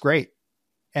like works great.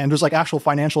 And there's like actual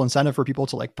financial incentive for people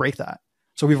to like break that.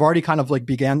 So we've already kind of like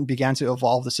began to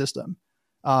evolve the system.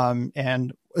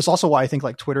 And it's also why I think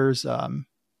like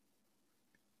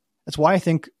it's why I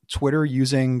think Twitter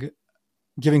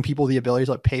giving people the ability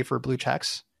to like pay for blue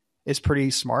checks is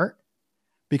pretty smart,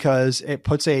 because it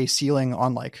puts a ceiling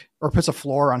on like, or puts a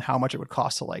floor on how much it would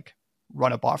cost to like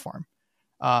run a bot farm.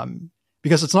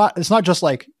 Because it's not just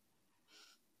like,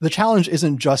 the challenge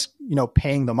isn't just, you know,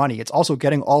 paying the money. It's also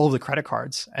getting all of the credit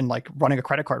cards and like running a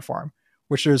credit card farm,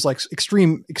 which there's like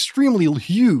extremely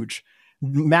huge,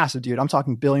 massive, dude. I'm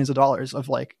talking billions of dollars of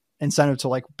like incentive to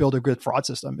like build a good fraud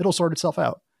system. It'll sort itself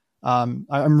out.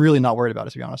 I'm really not worried about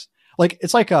it, to be honest. Like,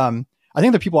 it's like, I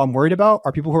think the people I'm worried about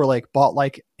are people who are like bot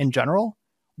like in general,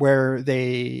 where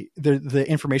the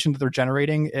information that they're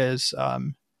generating is,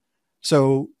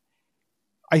 so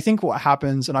I think what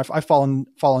happens, and I've fallen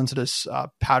into this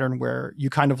pattern where you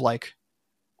kind of like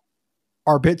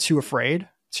are a bit too afraid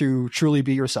to truly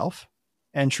be yourself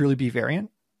and truly be variant,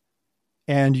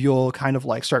 and you'll kind of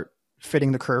like start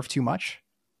fitting the curve too much.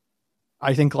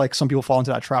 I think like some people fall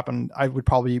into that trap, and I would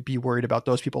probably be worried about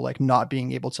those people like not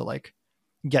being able to like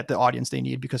get the audience they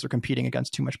need because they're competing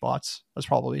against too much bots. That's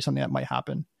probably something that might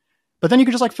happen. But then you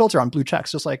could just like filter on blue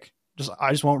checks, I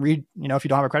just won't read, you know, if you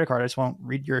don't have a credit card, I just won't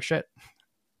read your shit.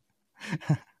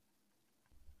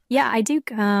 Yeah, I do.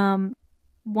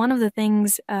 One of the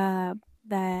things that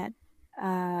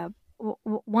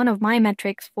one of my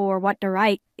metrics for what to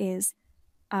write is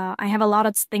I have a lot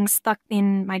of things stuck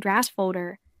in my drafts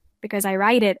folder because I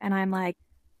write it and I'm like,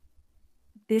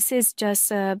 this is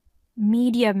just a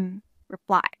medium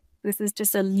reply. This is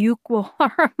just a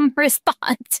lukewarm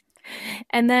response.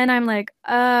 And then I'm like,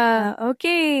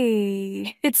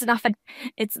 okay, it's not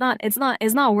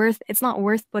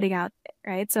worth putting out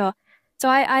there, right? So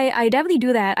I definitely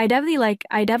do that. I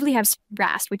definitely have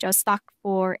Rast, which I was stuck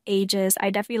for ages. I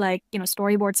definitely like, you know,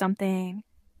 storyboard something,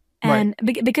 and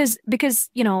right. because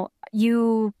you know,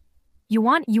 you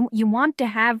want to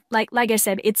have like I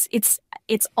said, it's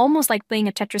almost like playing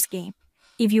a Tetris game.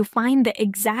 If you find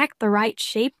the right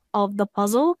shape of the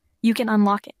puzzle, you can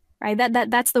unlock it. Right.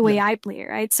 That's the way I play it.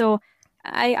 Right. So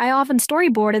I often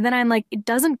storyboard, and then I'm like, it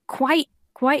doesn't quite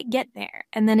get there.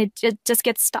 And then it just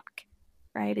gets stuck.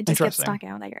 Right. It just gets stuck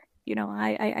out there. You know,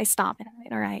 I stop it.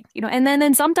 All right. You know, and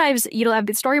then sometimes you'll have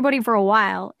been storyboarding for a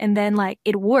while, and then like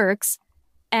it works.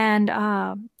 And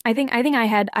I think I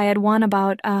had one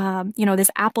about you know, this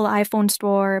Apple iPhone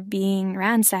store being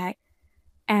ransacked,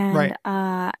 and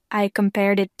I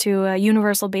compared it to a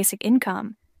universal basic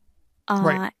income.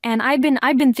 And I've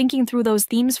been thinking through those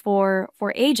themes for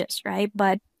ages, right?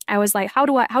 But I was like, how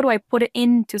do I put it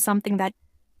into something that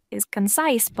is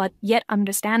concise but yet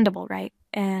understandable, right?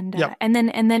 And and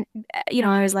then you know,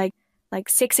 I was like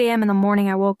 6 a.m. in the morning,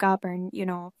 I woke up, and you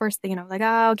know, first thing, you know, like,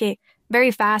 oh, okay,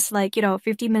 very fast, like, you know,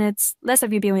 15 minutes, less than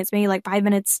 15 minutes, maybe like 5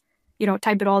 minutes, you know,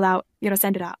 type it all out, you know,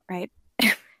 send it out, right?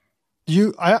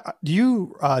 Do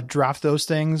you draft those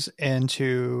things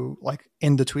into like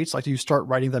in the tweets? Like, do you start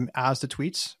writing them as the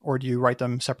tweets, or do you write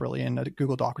them separately in a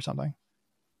Google Doc or something?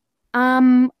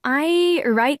 I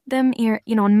write them here,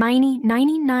 you know,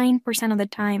 99% of the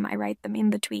time I write them in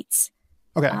the tweets.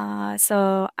 Okay.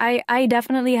 So I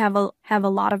definitely have a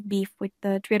lot of beef with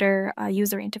the Twitter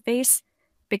user interface,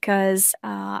 because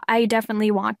I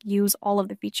definitely want to use all of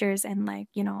the features and like,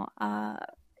 you know,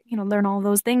 learn all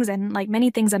those things, and like many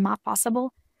things are not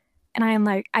possible. And I am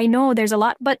like, I know there's a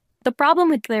lot, but the problem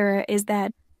with Twitter is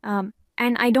that, and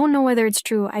I don't know whether it's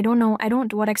true. I don't know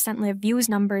to what extent the views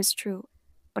number is true.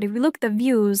 But if we look at the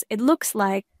views, it looks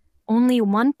like only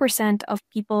 1% of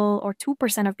people or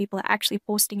 2% of people are actually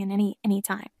posting in any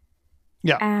time.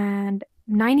 Yeah. And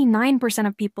 99%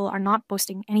 of people are not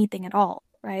posting anything at all,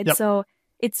 right? Yep. So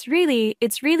it's really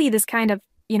this kind of,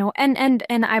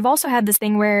 and I've also had this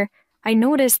thing where I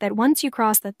noticed that once you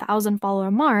cross the 1,000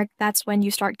 follower mark, that's when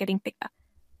you start getting picked up.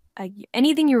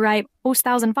 Anything you write, post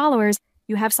 1,000 followers,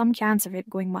 you have some chance of it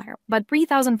going viral. But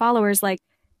 3,000 followers, like,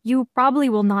 you probably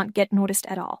will not get noticed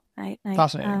at all, right? Like,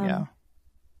 Fascinating, yeah.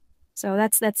 So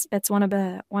that's one of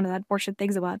the unfortunate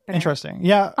things about Twitter. Interesting.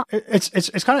 Yeah,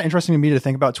 it's kind of interesting to me to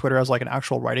think about Twitter as like an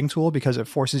actual writing tool, because it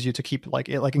forces you to keep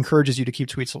it encourages you to keep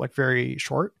tweets like very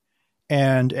short,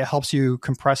 and it helps you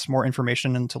compress more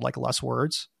information into like less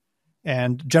words.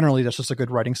 And generally, that's just a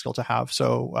good writing skill to have.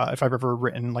 So if I've ever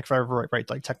write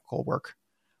like technical work,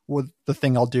 the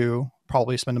thing I'll do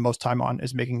probably spend the most time on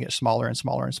is making it smaller and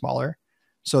smaller and smaller,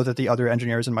 so that the other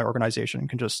engineers in my organization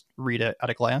can just read it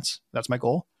at a glance. That's my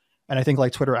goal. And I think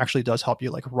like Twitter actually does help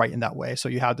you like write in that way. So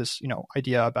you have this,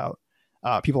 idea about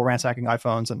people ransacking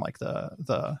iPhones and like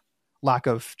the lack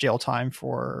of jail time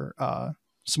for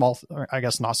small, or I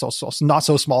guess not so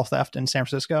small theft in San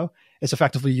Francisco. It's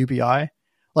effectively UBI.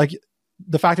 Like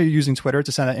the fact that you're using Twitter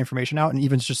to send that information out and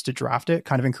even just to draft it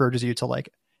kind of encourages you to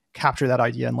like capture that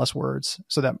idea in less words,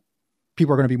 so that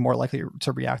people are going to be more likely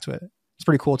to react to it. It's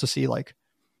pretty cool to see. Like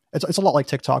it's a lot like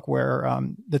TikTok, where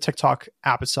the TikTok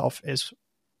app itself is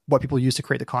what people use to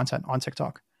create the content on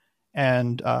TikTok.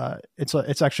 And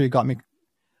it's actually got me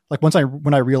like,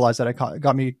 when I realized that, it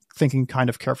got me thinking kind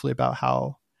of carefully about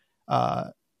how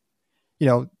the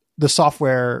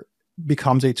software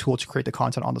becomes a tool to create the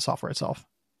content on the software itself.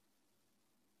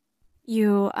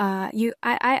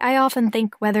 I often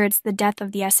think whether it's the death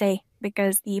of the essay,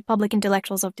 because the public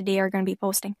intellectuals of today are going to be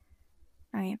posting,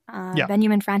 right?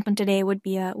 Benjamin Franklin today would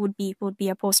be a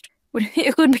post.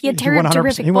 It would be a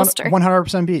terrific poster.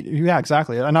 100% beat. Yeah,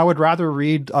 exactly. And I would rather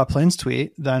read Plin's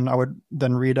tweet than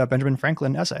read a Benjamin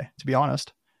Franklin essay, to be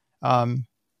honest.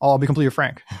 I'll be completely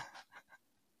frank.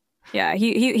 Yeah,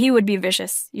 he would be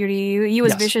vicious. He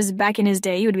was vicious back in his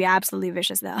day. He would be absolutely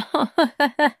vicious now.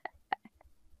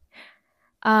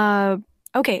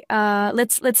 Okay.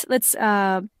 Let's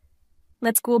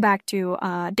go back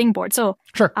to Dingboard. So,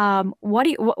 sure. What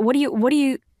do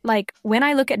you like? When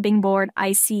I look at Dingboard,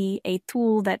 I see a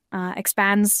tool that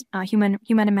expands human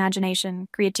imagination,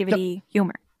 creativity,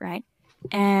 humor, right?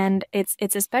 And it's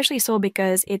especially so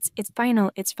because it's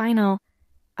final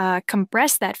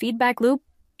compress that feedback loop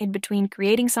in between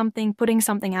creating something, putting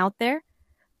something out there,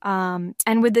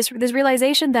 and with this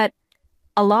realization that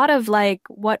a lot of like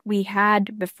what we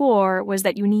had before was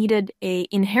that you needed a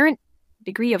inherent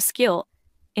degree of skill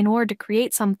in order to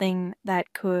create something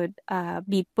that could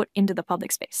be put into the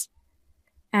public space.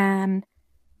 And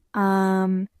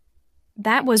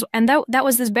that was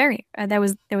this barrier. There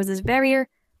was this barrier.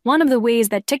 One of the ways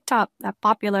that TikTok got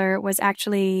popular was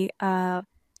actually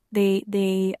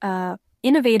they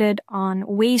innovated on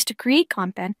ways to create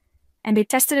content, and they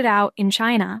tested it out in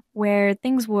China, where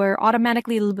things were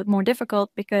automatically a little bit more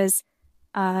difficult because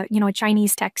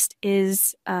Chinese text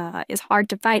is hard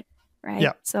to fight, right?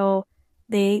 Yeah. So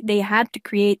they had to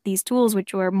create these tools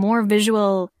which were more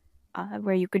visual,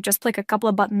 where you could just click a couple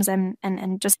of buttons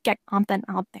and just get content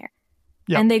out there.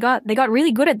 Yeah. And they got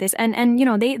really good at this, and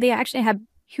they actually had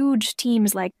huge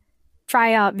teams like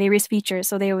try out various features.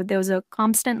 So there was a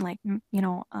constant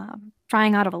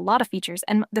trying out of a lot of features,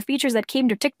 and the features that came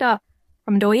to TikTok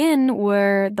from Douyin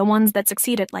were the ones that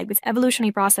succeeded, like this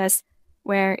evolutionary process,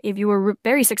 where if you were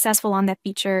very successful on that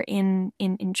feature in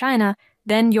China,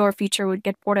 then your feature would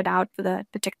get ported out to the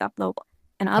TikTok global.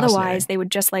 And otherwise, they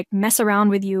would just like mess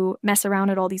around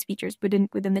at all these features within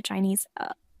the Chinese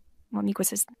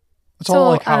ecosystem. It's all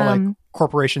like how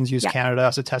corporations use Canada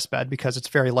as a test bed, because it's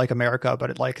very like America, but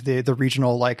it like the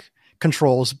regional like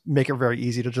controls make it very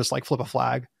easy to just like flip a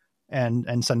flag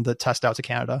and send the test out to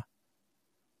Canada.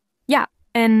 Yeah.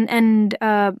 And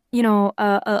a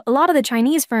lot of the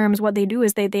Chinese firms, what they do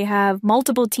is they have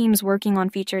multiple teams working on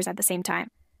features at the same time.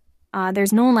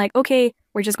 There's no like, okay,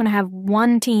 we're just going to have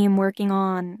one team working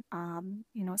on,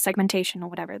 segmentation or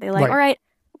whatever. They're like, all right,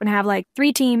 we're going to have like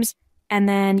 3 teams, and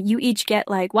then you each get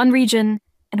like one region,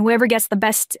 and whoever gets the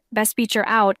best feature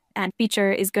out and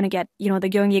feature is going to get, you're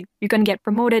going to get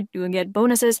promoted, you're going to get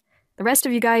bonuses. The rest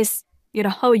of you guys, you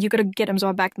got to get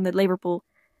absorbed back in the labor pool.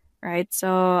 Right.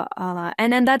 So,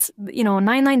 and then that's,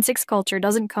 996 culture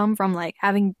doesn't come from like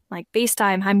having like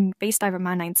having base time from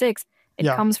 996. It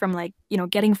comes from like,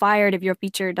 getting fired if your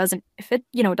feature doesn't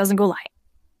go live.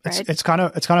 right? It's kind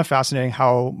of fascinating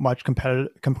how much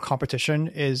competition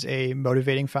is a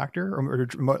motivating factor, or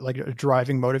like a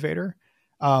driving motivator.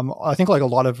 I think like a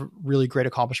lot of really great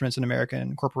accomplishments in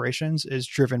American corporations is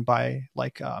driven by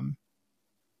like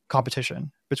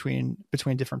competition between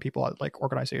different people at like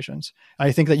organizations. And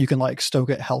I think that you can like stoke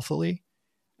it healthily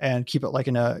and keep it like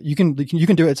in a you can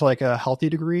do it to like a healthy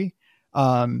degree.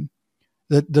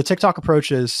 The TikTok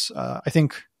approach is I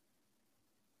think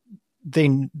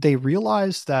they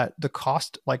realize that the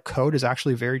cost like code is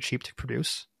actually very cheap to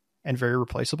produce and very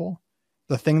replaceable.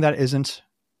 The thing that isn't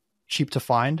cheap to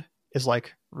find is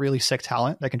like really sick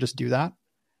talent that can just do that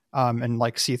and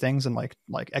like see things and like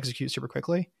execute super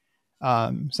quickly.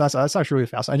 So that's actually really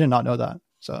fast. I did not know that.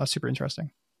 So that's super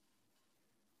interesting.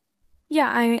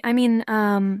 Yeah, I mean,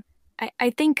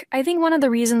 I think one of the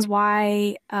reasons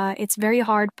why it's very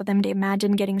hard for them to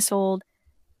imagine getting sold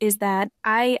is that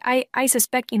I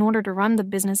suspect in order to run the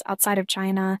business outside of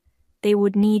China, they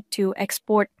would need to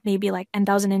export maybe like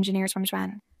 1,000 engineers from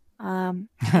Japan. And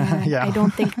Yeah. I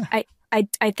don't think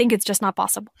I think it's just not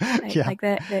possible. Right? Yeah. Like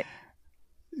that. I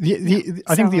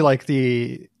think So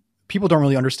the people don't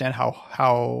really understand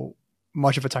how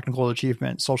much of a technical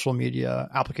achievement social media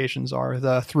applications are.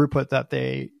 The throughput that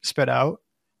they spit out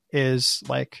is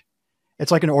like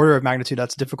it's like an order of magnitude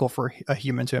that's difficult for a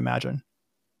human to imagine.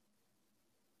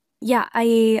 yeah,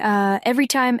 I every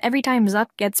time Zuck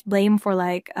gets blamed for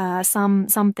like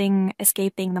something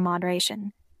escaping the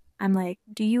moderation, I'm like,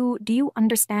 do you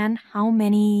understand how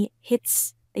many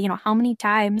hits, how many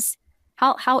times,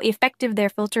 how effective their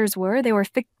filters were? Their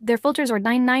filters were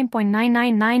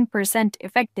 99.999%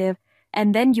 effective,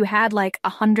 and then you had like a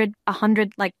hundred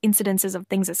like incidences of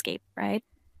things escape, right?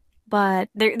 But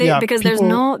they Yeah, because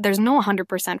people, there's no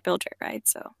 100% filter, right?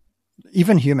 So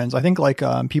even humans, I think like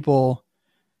people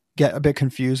get a bit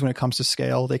confused when it comes to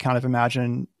scale. They kind of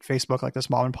imagine Facebook like this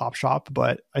mom and pop shop,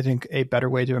 but I think a better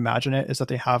way to imagine it is that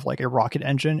they have like a rocket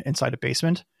engine inside a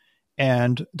basement,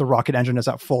 and the rocket engine is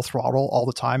at full throttle all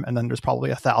the time, and then there's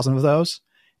probably 1,000 of those.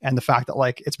 And the fact that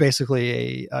like it's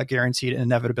basically a guaranteed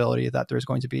inevitability that there's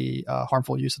going to be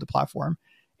harmful use of the platform.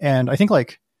 And I think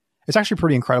like it's actually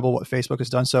pretty incredible what Facebook has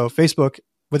done. So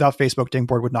without Facebook,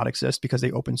 Dingboard would not exist because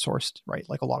they open sourced, right?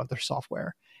 Like a lot of their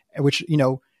software, which,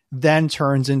 then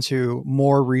turns into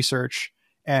more research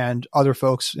and other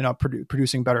folks,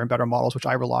 producing better and better models, which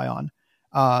I rely on.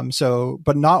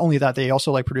 But not only that, they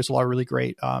also like produce a lot of really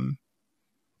great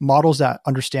models that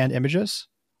understand images,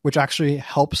 which actually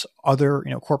helps other,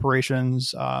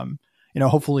 corporations,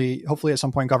 hopefully at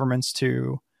some point governments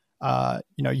to,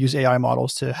 use AI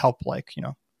models to help like,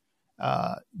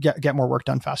 get more work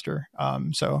done faster. I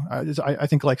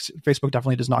think like Facebook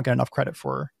definitely does not get enough credit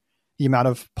for the amount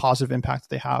of positive impact that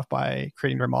they have by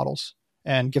creating their models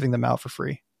and giving them out for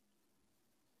free.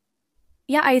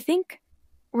 yeah, I think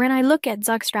when I look at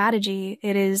Zuck's strategy,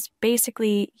 it is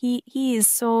basically he is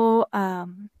so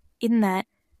in that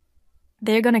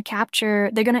they're gonna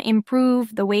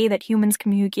improve the way that humans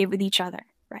communicate with each other,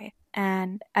 right?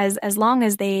 And as long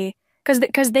as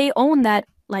because they own that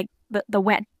like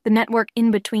the network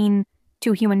in between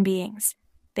two human beings.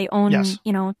 They own, Yes.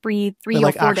 three They or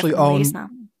like four actually different ways now.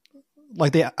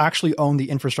 they actually own the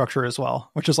infrastructure as well,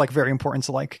 which is like very important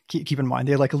to like keep in mind.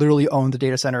 They like literally own the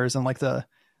data centers and like the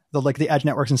like the edge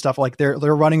networks and stuff. Like they're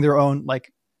running their own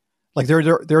like they're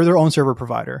their own server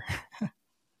provider.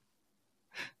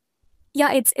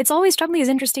 Yeah, it's always struck me as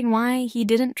interesting why he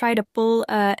didn't try to pull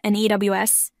an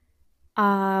AWS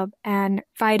and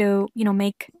try to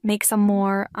make some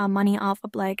more money off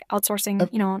of like outsourcing,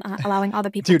 allowing other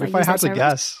people Dude, to use their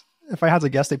servers. if I had to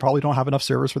guess, they probably don't have enough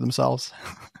servers for themselves.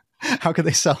 How could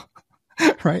they sell?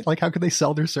 Right? Like, how could they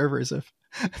sell their servers if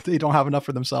they don't have enough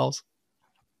for themselves?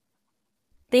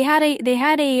 They had a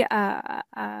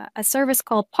service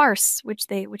called Parse, which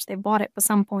they bought at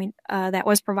some point that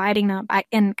was providing a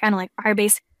backend kind of like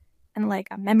Firebase and like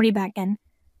a memory backend.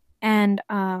 And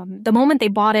the moment they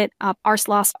bought it, Parse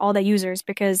lost all their users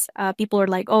because people are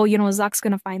like, oh, Zuck's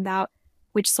gonna find out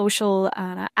which social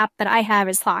app that I have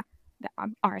is hot.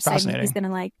 Arse, I mean, he's Fascinating.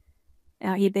 gonna like,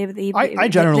 I they're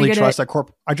generally gonna. trust that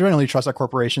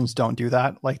corporations don't do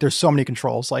that. Like, there's so many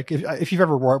controls. Like, if you've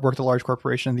ever worked at a large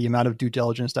corporation, the amount of due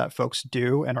diligence that folks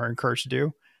do and are encouraged to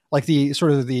do, like the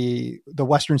sort of the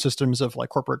Western systems of like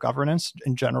corporate governance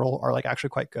in general are like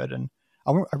actually quite good. And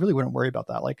I really wouldn't worry about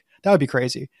that. Like, that would be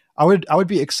crazy. I would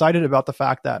be excited about the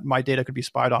fact that my data could be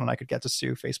spied on and I could get to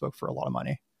sue Facebook for a lot of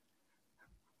money.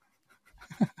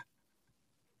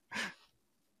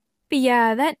 But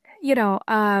yeah, that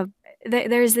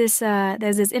there's this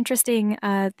interesting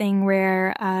thing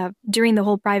where during the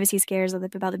whole privacy scares of the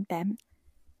developed them,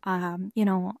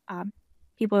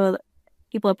 people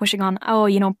are pushing on, oh,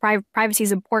 privacy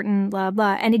is important, blah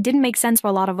blah, and it didn't make sense for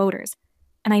a lot of voters.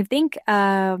 And I think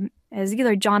as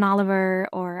either John Oliver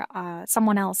or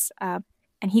someone else,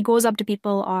 and he goes up to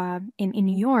people in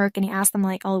New York and he asks them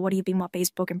like, oh, what do you think about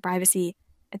Facebook and privacy,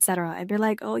 etc. And they're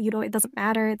like, oh, it doesn't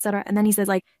matter, etc. And then he says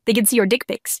like, they can see your dick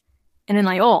pics, and then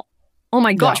like, oh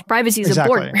my gosh, Yeah, privacy is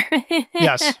exactly. important.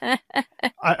 Yes.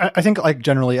 I think like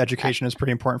generally education is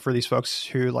pretty important for these folks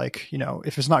who like,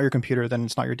 if it's not your computer, then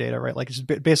it's not your data, right? Like it's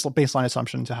baseline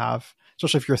assumption to have,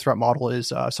 especially if your threat model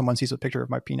is someone sees a picture of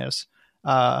my penis.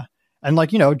 And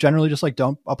like, generally just like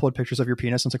don't upload pictures of your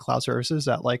penis into cloud services.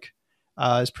 That like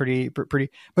is pretty, but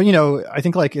I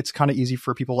think like it's kind of easy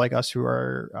for people like us who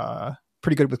are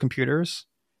pretty good with computers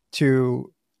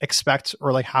to expect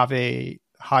or like have a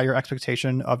higher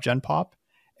expectation of Gen Pop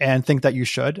and think that you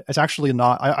should. It's actually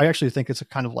not. I actually think it's a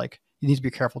kind of like, you need to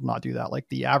be careful to not do that. Like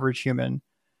the average human,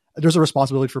 there's a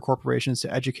responsibility for corporations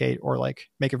to educate or like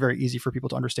make it very easy for people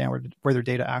to understand where their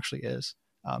data actually is.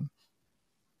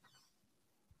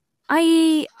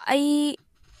 I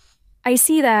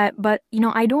see that, but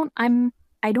I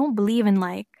don't believe in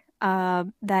like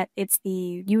that it's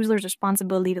the user's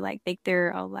responsibility to like take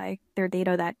their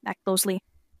data that closely.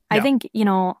 I think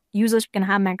users can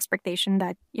have an expectation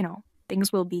that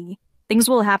things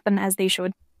will happen as they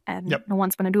should, and no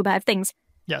one's going to do bad things.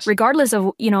 Yes. Regardless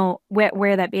of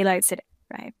where that data is sitting,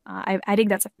 right? I think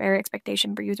that's a fair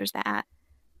expectation for users to have.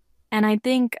 And I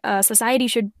think society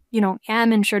should,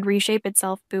 can and should reshape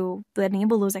itself to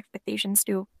enable those expectations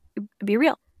to be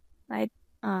real, right?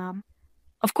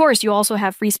 Of course, you also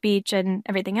have free speech and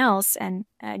everything else, and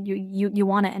you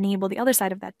want to enable the other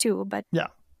side of that too. But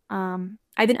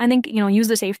I think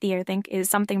user safety, I think, is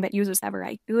something that users have a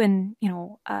right to, and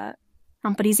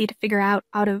companies need to figure out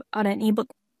how to enable.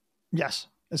 Yes,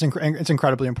 it's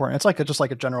incredibly important. It's like just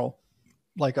like a general,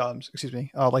 like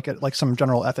like some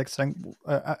general ethics thing.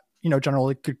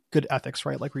 Generally good ethics,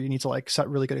 right? Like where you need to like set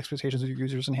really good expectations of your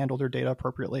users and handle their data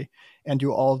appropriately and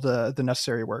do all of the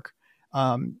necessary work.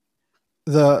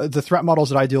 The threat models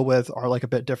that I deal with are like a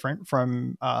bit different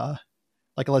from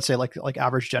like let's say like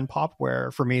average Gen Pop, where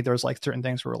for me there's like certain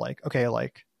things where like, okay,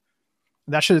 like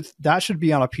that should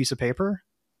be on a piece of paper,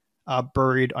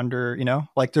 buried under,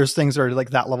 like there's things that are like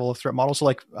that level of threat model. So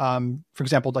like for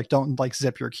example, like don't like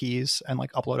zip your keys and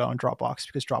like upload it on Dropbox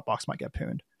because Dropbox might get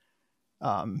pwned.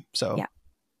 Yeah.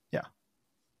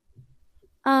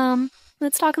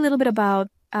 Let's talk a little bit about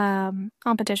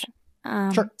competition.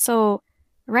 Sure. So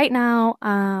right now,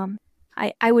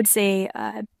 I would say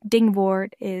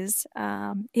Dingboard is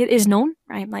it is known,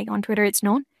 right? Like on Twitter, it's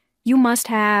known. You must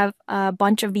have a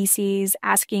bunch of VCs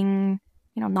asking,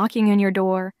 knocking on your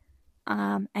door,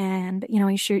 and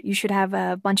you should have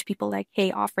a bunch of people like,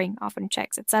 hey, offering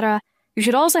checks, etc. You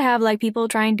should also have like people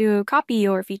trying to copy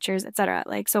your features, etc.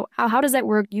 Like, so how does that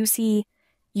work? You see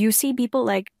people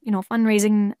like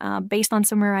fundraising based on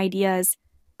similar ideas,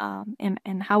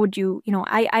 and how would you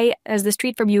I as this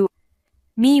tweet from you,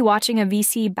 me watching a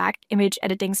VC backed image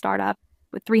editing startup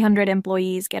with 300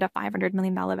 employees get a $500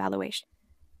 million valuation,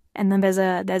 and then there's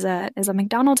a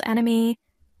McDonald's anime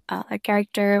a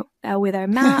character with a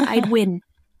I'd win.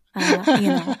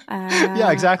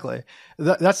 Yeah, exactly.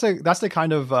 That's the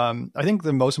kind of I think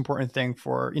the most important thing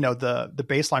for the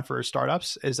baseline for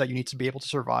startups is that you need to be able to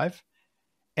survive,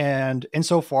 and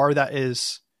insofar that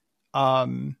is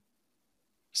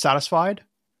satisfied,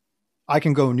 I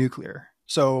can go nuclear.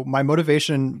 So my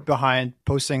motivation behind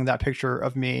posting that picture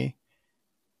of me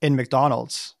in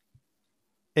McDonald's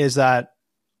is that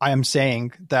I am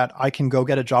saying that I can go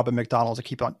get a job at McDonald's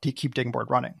to keep Dingboard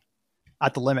running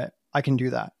at the limit. I can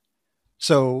do that.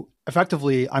 So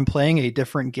effectively, I'm playing a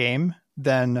different game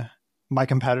than my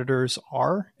competitors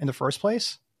are in the first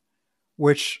place,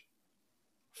 which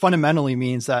fundamentally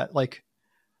means that like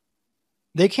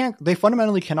they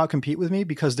fundamentally cannot compete with me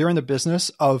because they're in the business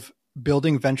of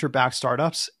building venture-backed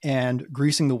startups and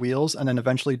greasing the wheels and then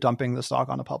eventually dumping the stock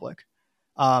on the public.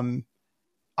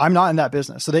 I'm not in that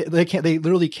business. So they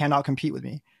literally cannot compete with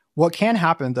me. What can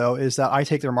happen though, is that I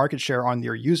take their market share on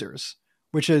their users,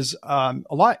 which is a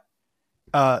lot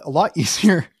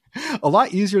easier, a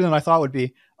lot easier than I thought it would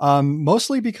be.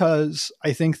 Mostly because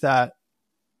I think that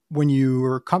when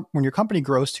your company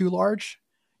grows too large,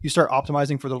 you start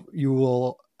optimizing you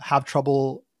will have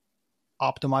trouble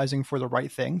optimizing for the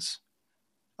right things.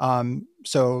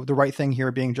 So the right thing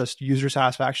here being just user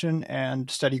satisfaction and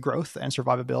steady growth and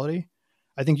survivability.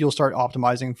 I think you'll start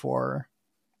optimizing for,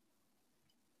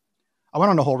 I went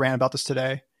on a whole rant about this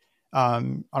today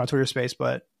on a Twitter space,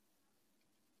 but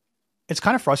it's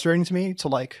kind of frustrating to me to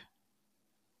like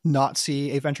not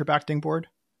see a venture-backed Dingboard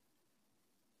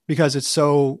because it's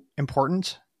so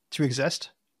important to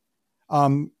exist.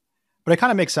 But it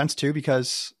kind of makes sense too,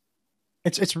 because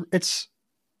it's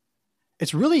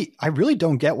really, I really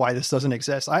don't get why this doesn't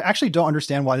exist. I actually don't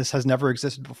understand why this has never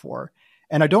existed before.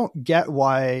 And I don't get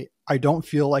why I don't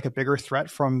feel like a bigger threat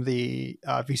from the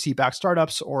VC-backed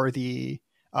startups or the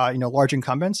large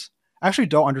incumbents. I actually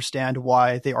don't understand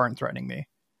why they aren't threatening me,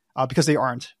 because they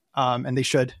aren't, and they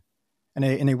should. And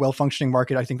in a well-functioning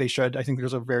market, I think they should. I think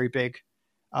there's a very big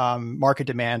market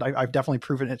demand. I've definitely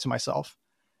proven it to myself.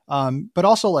 But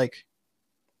also, like,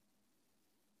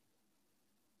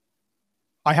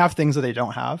 I have things that they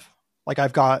don't have. Like,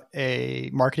 I've got a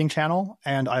marketing channel,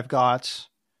 and I've got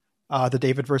the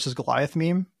David versus Goliath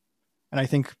meme. And I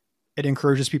think it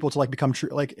encourages people to like become true.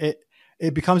 Like,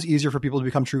 it becomes easier for people to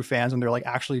become true fans when they're like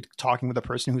actually talking with a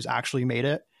person who's actually made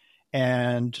it.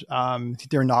 And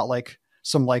they're not like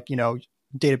some like,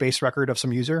 database record of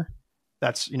some user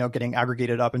that's, getting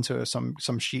aggregated up into some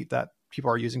sheet that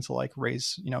people are using to like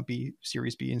raise,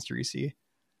 Series B and Series C.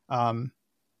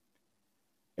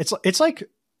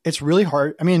 It's really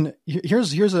hard. I mean,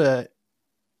 I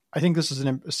think this is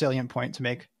a salient point to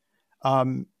make. I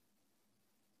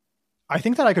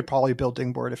think that I could probably build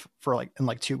Dingboard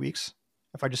in 2 weeks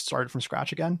if I just started from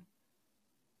scratch again.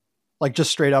 Like,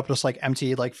 just straight up, just like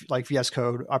empty, like VS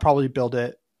Code. I'll probably build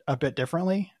it a bit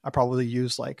differently. I probably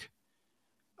use like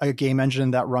a game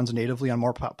engine that runs natively on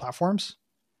more platforms.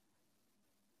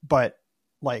 But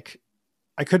like,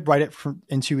 I could write it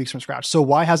in 2 weeks from scratch. So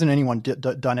why hasn't anyone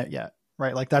done it yet?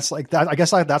 Right? Like, that's like that. I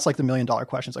guess that's like the $1 million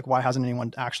question. It's like, why hasn't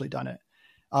anyone actually done it?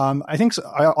 I think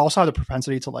I also have the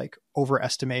propensity to like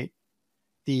overestimate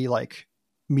the like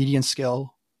median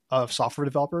skill of software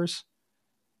developers.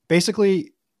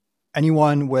 Basically,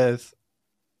 anyone with,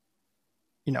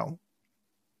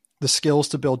 the skills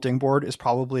to build Dingboard is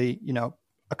probably,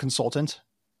 a consultant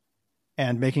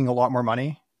and making a lot more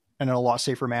money and in a lot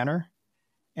safer manner.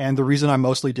 And the reason I'm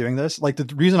mostly doing this, like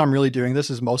the reason I'm really doing this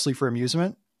is mostly for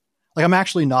amusement. Like, I'm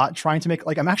actually not trying to make,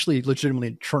 like, I'm actually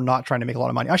legitimately not trying to make a lot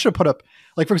of money. I should have put up,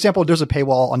 like, for example, there's a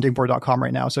paywall on dingboard.com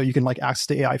right now. So you can like access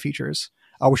the AI features,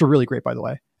 which are really great, by the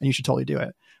way. And you should totally do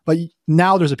it. But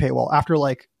now there's a paywall. After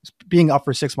like being up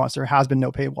for 6 months, there has been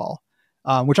no paywall,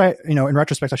 which I, in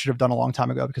retrospect, I should have done a long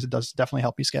time ago, because it does definitely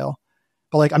help me scale.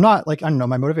 But like, I'm not like, I don't know,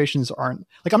 my motivations aren't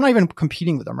like, I'm not even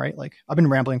competing with them, right? Like, I've been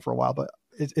rambling for a while, but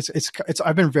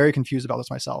I've been very confused about this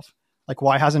myself. Like,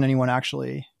 why hasn't anyone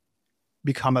actually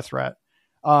become a threat?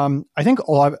 I think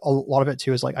a lot of it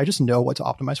too is like, I just know what to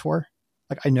optimize for.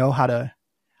 Like, I know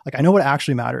I know what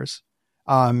actually matters.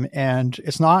 And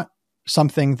it's not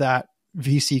something that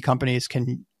VC companies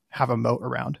can have a moat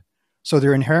around. So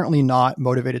they're inherently not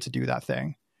motivated to do that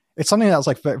thing. It's something that's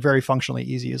like very functionally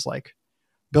easy, is like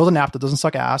build an app that doesn't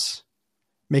suck ass,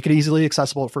 make it easily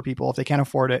accessible for people. If they can't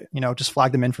afford it, just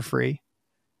flag them in for free.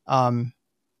 But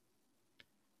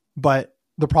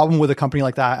the problem with a company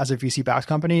like that, as a VC backed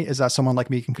company, is that someone like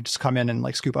me can just come in and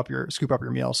like scoop up your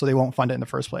meal. So they won't fund it in the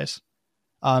first place.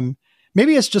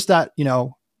 Maybe it's just that,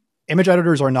 image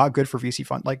editors are not good for VC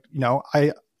fund. Like,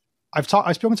 I've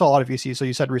spoken to a lot of VCs. So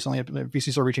you said recently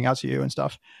VCs are reaching out to you and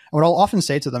stuff. And what I'll often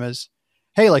say to them is,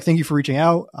 hey, like, thank you for reaching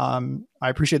out. I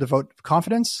appreciate the vote of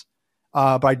confidence.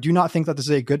 But I do not think that this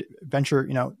is a good venture.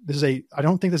 I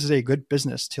don't think this is a good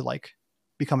business to like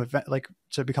become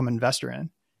an investor in,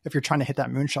 if you're trying to hit that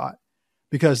moonshot,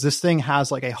 because this thing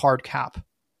has like a hard cap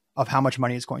of how much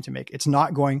money it's going to make. It's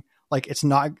not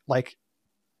like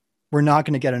we're not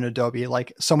going to get an Adobe.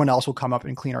 Like, someone else will come up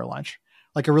and clean our lunch.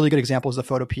 Like, a really good example is the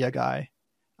Photopea guy,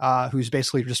 who's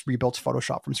basically just rebuilt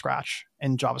Photoshop from scratch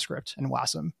in JavaScript and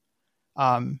WASM.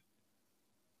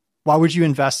 Why would you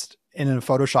invest in a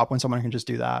Photoshop when someone can just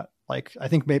do that? Like, I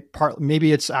think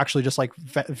maybe it's actually just like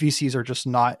VCs are just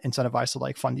not incentivized to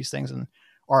like fund these things, and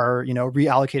are,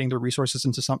 reallocating their resources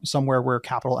into somewhere where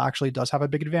capital actually does have a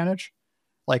big advantage,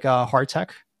 like hard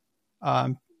tech.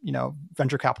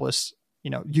 Venture capitalists,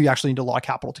 you actually need a lot of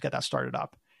capital to get that started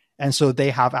up. And so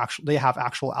they have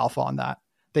actual alpha on that.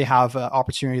 They have an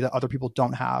opportunity that other people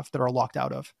don't have, that are locked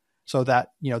out of, so that,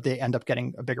 they end up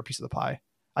getting a bigger piece of the pie.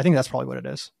 I think that's probably what it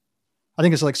is. I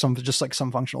think it's like some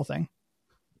functional thing.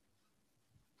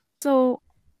 So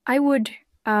I would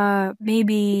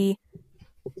maybe,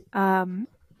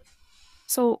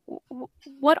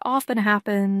 what often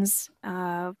happens,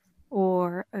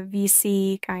 or a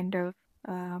VC kind of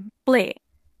play,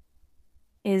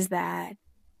 is that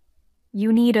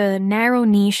you need a narrow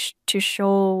niche to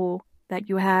show that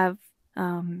you have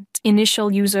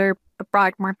initial user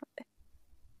product market fit.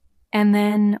 And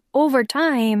then over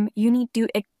time, you need to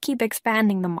keep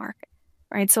expanding the market,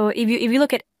 right? So if you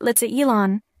look at, let's say,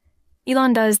 Elon,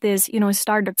 Elon does this,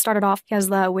 started off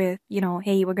Tesla with,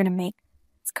 hey, we're going to make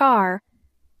this car.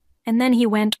 And then he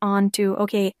went on to,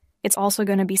 okay, it's also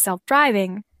going to be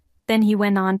self-driving. Then he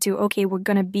went on to, okay, we're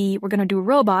going to do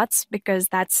robots because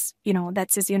that's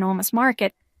his enormous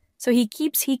market. So he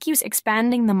keeps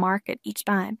expanding the market each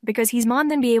time because he's not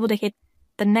going to be able to hit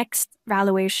the next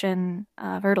valuation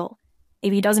hurdle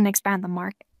if he doesn't expand the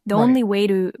market. The only way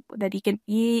that he can,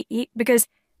 because,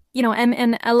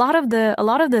 and a lot of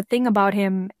the thing about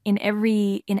him in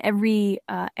every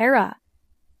era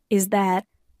is that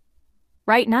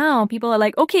right now people are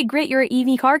like, okay, great, you're an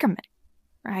EV car company,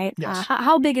 right? Yes.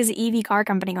 How big is an EV car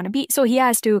company going to be? So he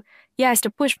has to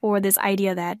push for this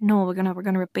idea that no, we're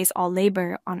gonna replace all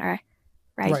labor on Earth,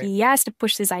 right? He has to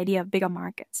push this idea of bigger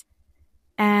markets.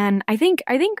 And I think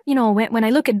when I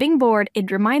look at Dingboard,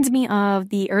 it reminds me of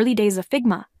the early days of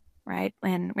Figma, right?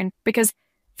 Because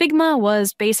Figma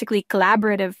was basically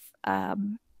collaborative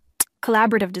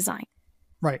design.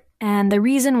 Right. And the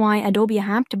reason why Adobe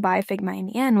had to buy Figma in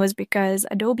the end was because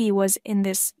Adobe was in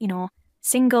this,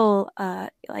 single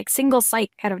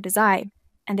site kind of design,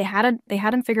 and they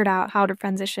hadn't figured out how to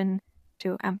transition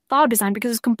to cloud design because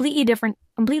it's completely different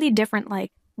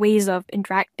like ways of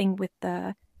interacting with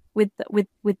the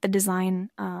design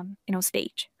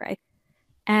stage, right?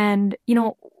 And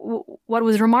what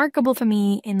was remarkable for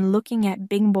me in looking at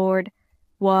Dingboard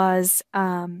was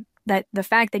that the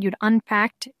fact that you'd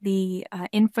unpacked the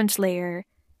inference layer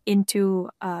into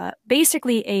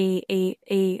basically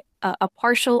a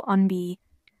partial on the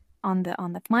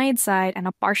client side and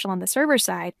a partial on the server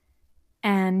side,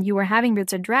 and you were having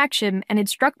this interaction, and it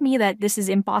struck me that this is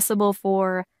impossible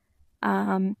for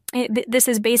this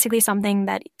is basically something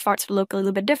that starts to look a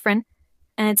little bit different,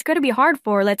 and it's going to be hard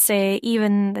for let's say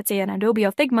an Adobe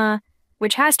or Figma,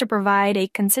 which has to provide a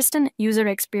consistent user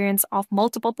experience of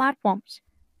multiple platforms,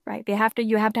 right? You have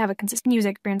to have a consistent user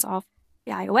experience of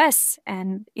the iOS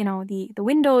and the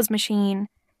Windows machine,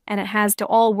 and it has to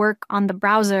all work on the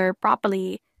browser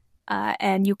properly,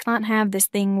 and you can't have this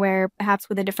thing where perhaps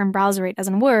with a different browser it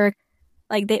doesn't work.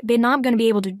 Like they're not going to be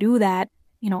able to do that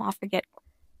off the get.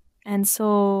 And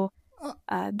so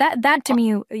that to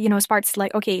me, sparks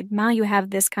like, okay, now you have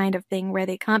this kind of thing where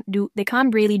they can't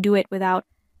really do it without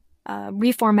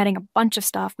reformatting a bunch of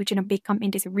stuff, which in a big company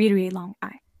takes a really, really long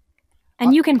time.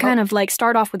 And you can kind of like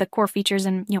start off with the core features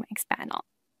and expand on.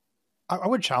 I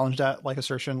would challenge that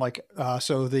assertion.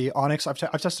 So the Onyx, I've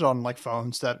tested on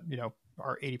phones that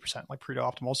are 80%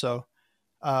 pre-optimal. So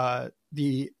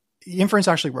the inference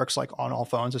actually works on all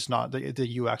phones. It's not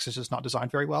the UX is just not designed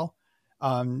very well.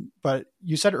 But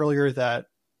you said earlier that,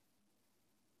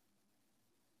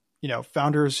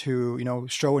 founders who,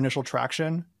 show initial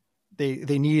traction,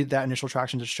 they need that initial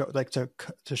traction to show,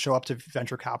 to show up to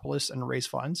venture capitalists and raise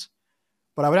funds.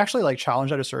 But I would actually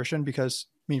challenge that assertion because,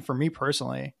 for me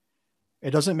personally,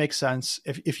 it doesn't make sense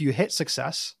if you hit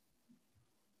success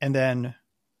and then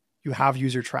you have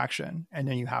user traction and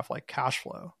then you have cash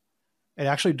flow. It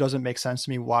actually doesn't make sense to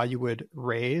me why you would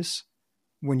raise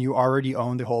when you already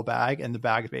own the whole bag and the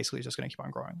bag is basically just going to keep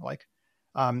on growing.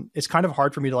 It's kind of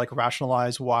hard for me to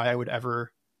rationalize why I would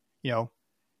ever,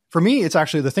 for me, it's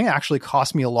actually the thing that actually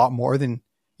cost me a lot more than,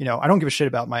 I don't give a shit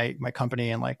about my company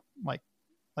and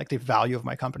the value of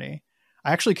my company.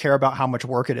 I actually care about how much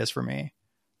work it is for me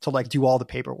to do all the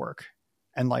paperwork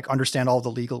and understand all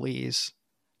the legalese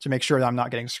to make sure that I'm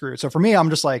not getting screwed. So for me, I'm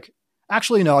just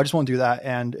actually, no, I just won't do that.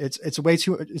 And it's way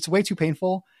too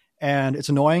painful. And it's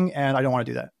annoying, and I don't want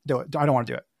to do that. I don't want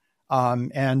to do it.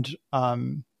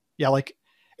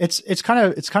 It's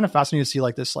kind of fascinating to see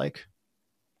this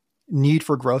need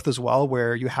for growth as well,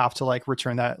 where you have to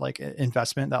return that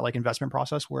investment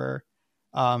process where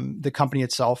the company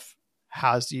itself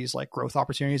has these growth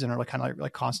opportunities and are kind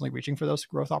of constantly reaching for those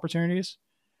growth opportunities.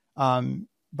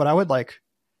 But I would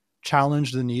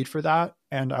challenge the need for that,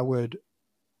 and I would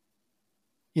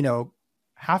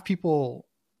have people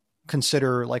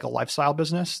consider a lifestyle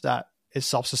business that is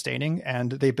self-sustaining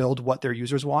and they build what their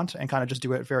users want and kind of just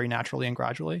do it very naturally and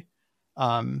gradually.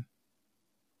 Because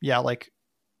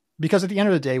at the end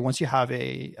of the day, once you have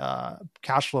a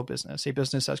cash flow business, a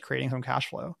business that's creating some cash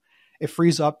flow, it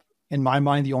frees up, in my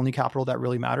mind, the only capital that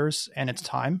really matters, and it's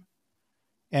time.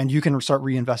 And you can start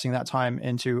reinvesting that time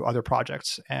into other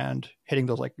projects and hitting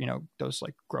those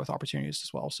growth opportunities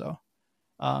as well. So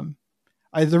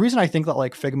the reason I think that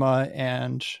Figma,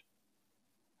 and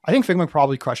I think Figma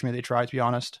probably crushed me. They tried, to be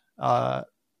honest. The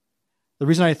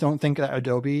reason I don't think that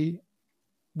Adobe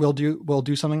will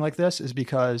do something like this is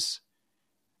because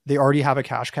they already have a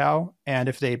cash cow, and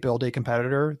if they build a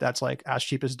competitor that's as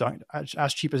cheap as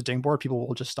Dingboard, people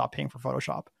will just stop paying for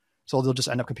Photoshop. So they'll just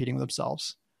end up competing with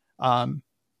themselves. Um,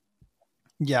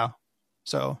 yeah.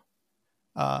 So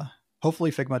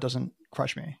hopefully Figma doesn't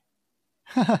crush me.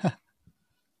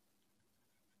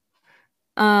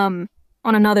 On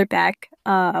another back,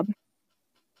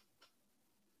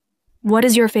 what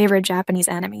is your favorite Japanese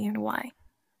anime and why?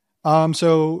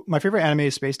 So my favorite anime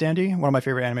is Space Dandy. One of my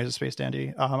favorite animes is Space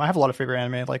Dandy. I have a lot of favorite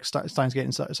anime like Steins Gate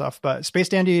and stuff, but Space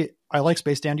Dandy, I like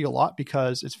Space Dandy a lot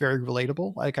because it's very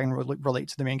relatable. Like I can relate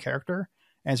to the main character,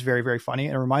 and it's very, very funny.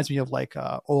 And it reminds me of like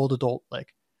old adult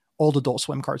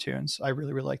swim cartoons. I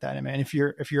really, really like that anime. And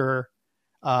if you're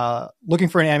looking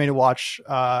for an anime to watch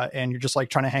and you're just like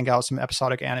trying to hang out some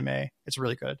episodic anime, it's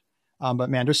really good. But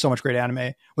man, there's so much great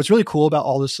anime. What's really cool about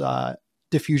all this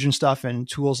diffusion stuff and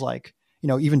tools like,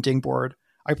 even Dingboard,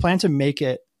 I plan to make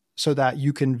it so that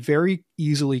you can very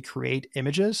easily create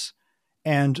images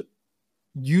and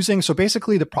so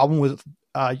basically the problem with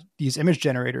these image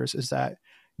generators is that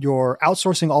you're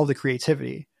outsourcing all of the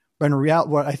creativity. But in reality,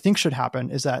 what I think should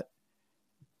happen is that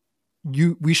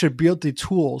we should build the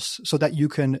tools so that you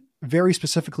can very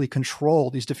specifically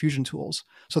control these diffusion tools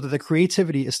so that the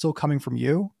creativity is still coming from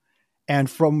you. And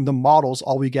from the models,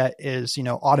 all we get is,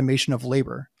 automation of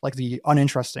labor, like the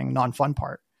uninteresting, non-fun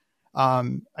part.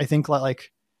 I think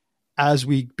like as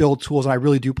we build tools, and I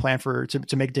really do plan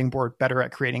to make Dingboard better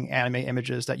at creating anime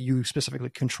images that you specifically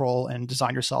control and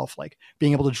design yourself, like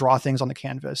being able to draw things on the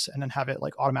canvas and then have it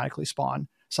like automatically spawn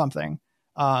something.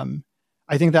 I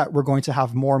think that we're going to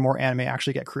have more and more anime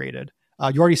actually get created.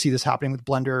 You already see this happening with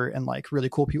Blender and like really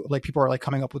cool people. Like people are like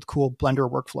coming up with cool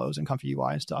Blender workflows and Comfy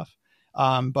UI and stuff.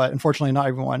 But unfortunately, not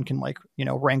everyone can like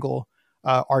wrangle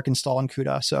Arc install and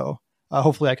CUDA. So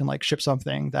hopefully, I can like ship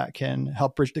something that can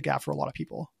help bridge the gap for a lot of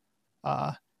people.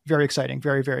 Very exciting,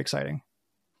 very, very exciting.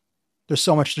 There's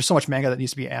so much manga that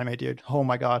needs to be anime, dude. Oh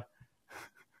my god.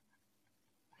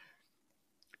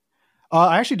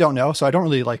 I actually don't know, so I don't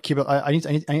really like keep it.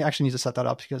 I actually need to set that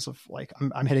up because of like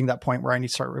I'm hitting that point where I need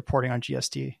to start reporting on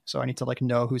GST, so I need to like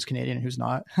know who's Canadian and who's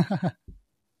not.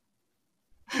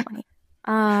 Funny.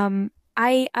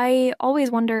 I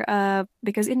always wonder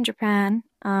because in Japan,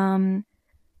 anime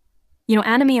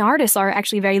artists are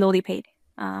actually very lowly paid.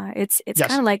 It's Yes.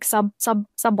 kind of like sub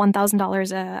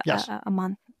 $1,000 Yes. a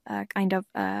month, kind of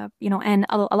and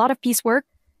a lot of piece work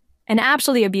and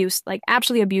absolutely abused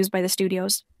by the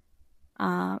studios.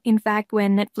 In fact,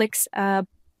 when Netflix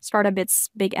started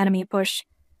its big anime push,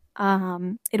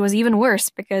 it was even worse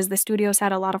because the studios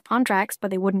had a lot of contracts, but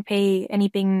they wouldn't pay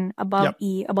anything above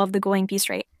the going piece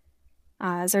rate.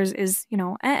 So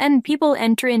and people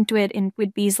enter into it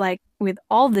with these like with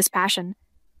all this passion.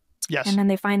 Yes. And then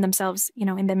they find themselves,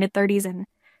 in their mid-30s and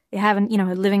they haven't,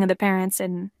 living with their parents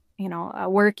and,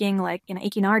 working like,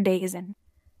 18-hour days and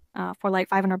for like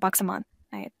 $500 a month.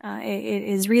 Right? It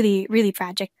is really, really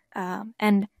tragic.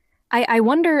 And I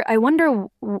wonder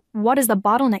what is the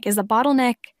bottleneck? Is the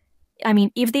bottleneck,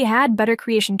 if they had better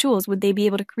creation tools, would they be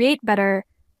able to create better?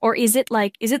 Or is it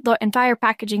the entire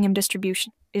packaging and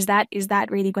distribution? Is that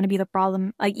really going to be the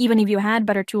problem? Like, even if you had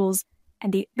better tools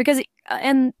and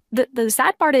the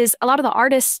sad part is a lot of the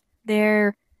artists,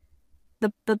 they're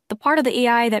the part of the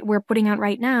AI that we're putting out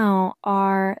right now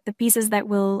are the pieces that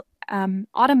will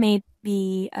automate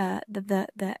the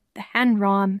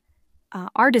hand-drawn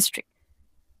artistry,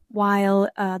 while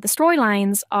the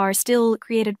storylines are still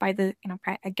created by the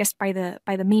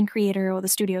by the main creator or the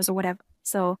studios or whatever.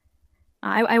 So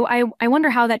I wonder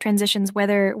how that transitions,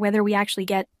 whether we actually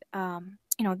get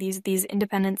these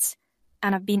independents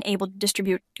and of being able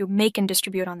to make and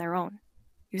distribute on their own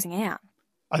using AI.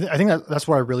 I think that's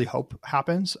what I really hope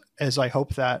happens. Is I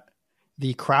hope that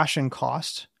the crash in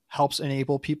cost helps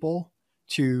enable people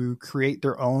to create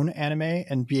their own anime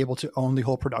and be able to own the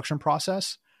whole production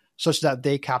process, such that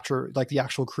they capture, like the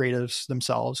actual creatives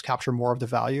themselves capture more of the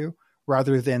value,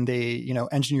 rather than the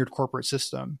engineered corporate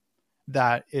system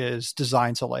that is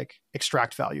designed to like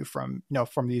extract value from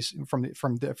these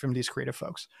creative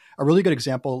folks. A really good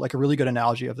example, like a really good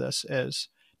analogy of this, is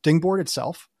Dingboard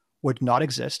itself would not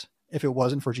exist if it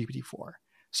wasn't for GPT-4.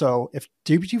 So if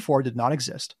GPT-4 did not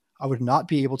exist, I would not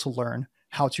be able to learn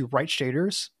how to write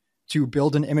shaders, to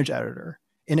build an image editor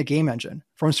in a game engine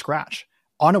from scratch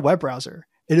on a web browser.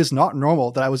 It is not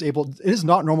normal that I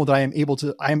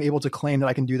am able to claim that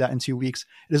I can do that in 2 weeks.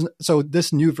 So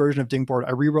this new version of Dingboard,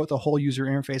 I rewrote the whole user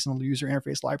interface and the user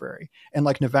interface library in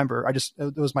like November.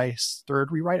 It was my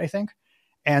third rewrite, I think.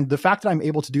 And the fact that I'm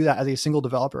able to do that as a single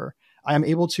developer, I am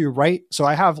able to write. So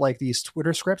I have like these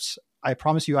Twitter scripts. I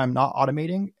promise you I'm not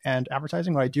automating and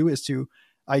advertising. What I do is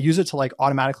I use it to like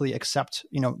automatically accept,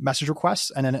 message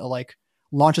requests. And then it like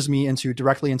launches me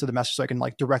directly into the message so I can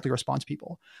like directly respond to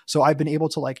people. So I've been able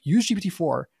to like use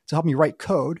GPT-4 to help me write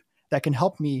code that can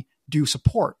help me do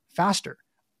support faster.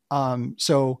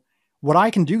 So what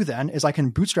I can do then is I can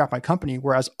bootstrap my company,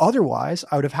 whereas otherwise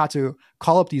I would have had to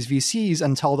call up these VCs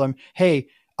and tell them, hey,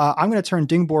 I'm going to turn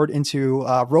Dingboard into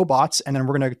robots, and then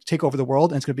we're going to take over the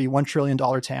world, and it's going to be $1 trillion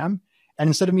TAM. And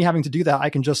instead of me having to do that, I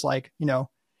can just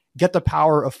get the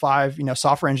power of 5,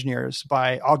 software engineers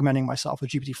by augmenting myself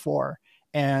with GPT-4.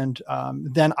 And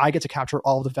then I get to capture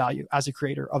all of the value as a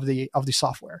creator of the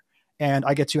software. And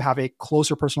I get to have a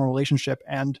closer personal relationship,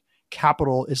 and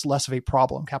capital is less of a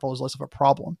problem.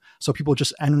 So people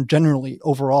just generally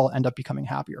overall end up becoming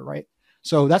happier, right?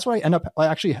 So that's what I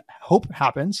actually hope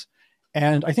happens.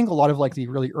 And I think a lot of like the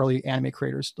really early anime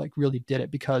creators like really did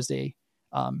it because they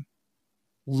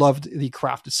loved the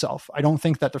craft itself. I don't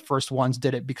think that the first ones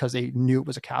did it because they knew it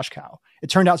was a cash cow. It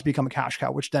turned out to become a cash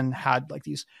cow, which then had like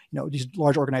these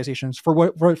large organizations. For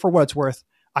what it's worth,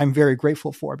 I'm very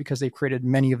grateful for, because they've created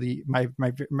many of my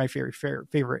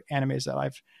favorite animes that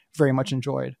I've very much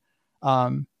enjoyed.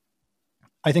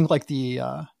 I think like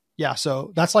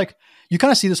so that's like, you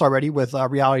kind of see this already with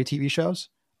reality TV shows.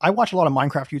 I watch a lot of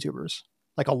Minecraft YouTubers,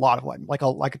 like a lot of them.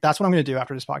 Like that's what I'm going to do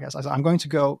after this podcast. I'm going to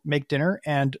go make dinner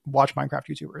and watch Minecraft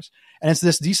YouTubers. And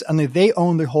it's these, and they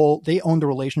own the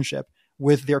relationship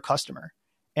with their customer,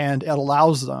 and it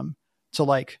allows them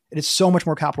to it is so much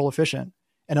more capital efficient,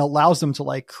 and it allows them to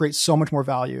like create so much more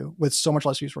value with so much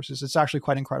less resources. It's actually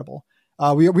quite incredible.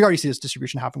 We already see this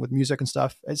distribution happen with music and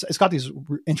stuff. It's got these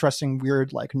interesting,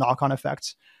 weird, like knock-on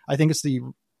effects. I think it's the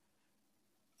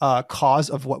cause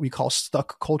of what we call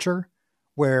stuck culture,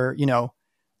 where,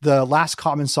 the last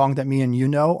common song that me and you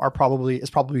know is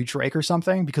probably Drake or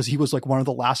something, because he was like one of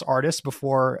the last artists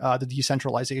before the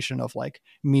decentralization of like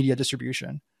media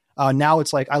distribution. Now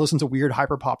it's like I listen to weird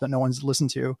hyperpop that no one's listened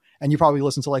to, and you probably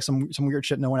listen to like some weird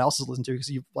shit no one else has listened to, because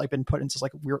you've like been put into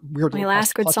like weird. My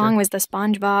last good song was the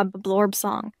SpongeBob Blorb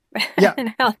song. Yeah,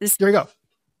 there you go.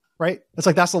 Right, it's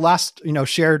like that's the last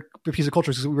shared piece of culture,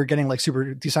 because we were getting like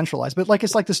super decentralized. But like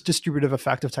it's like this distributive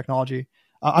effect of technology.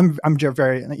 I'm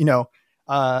very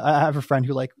I have a friend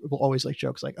who like will always like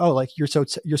jokes like, oh, like you're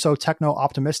so techno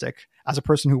optimistic as a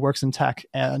person who works in tech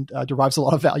and derives a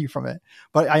lot of value from it.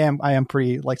 But I am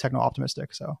pretty like techno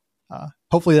optimistic. So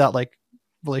hopefully that like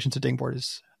relation to Dingboard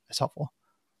is helpful.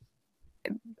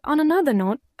 On another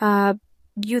note,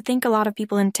 do you think a lot of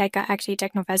people in tech are actually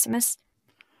techno pessimists?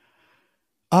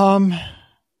 I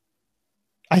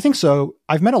think so.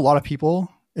 I've met a lot of people.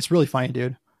 It's really funny,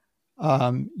 dude.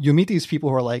 You meet these people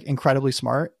who are like incredibly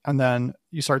smart, and then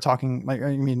you start talking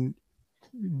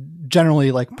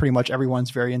generally like pretty much everyone's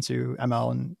very into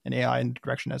ML and AI and the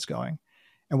direction it's going.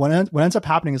 And what ends up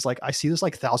happening is like, I see this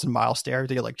like 1,000-mile stare.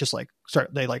 They like, just like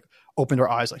they like open their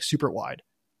eyes like super wide,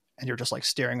 and you're just like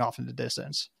staring off into the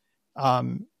distance,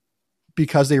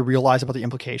 because they realize about the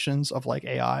implications of like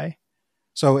AI.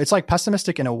 So it's like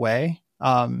pessimistic in a way.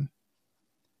 I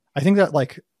think that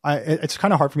like, it's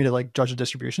kind of hard for me to like judge the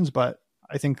distributions, but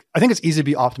I think it's easy to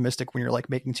be optimistic when you're like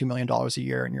making $2 million a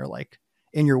year and you're like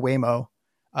in your Waymo,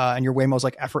 and your Waymo's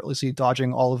like effortlessly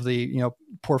dodging all of the,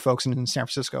 poor folks in San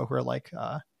Francisco who are like,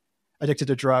 addicted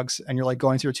to drugs, and you're like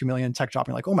going through a 2 million tech job and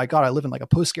you're like, oh my God, I live in like a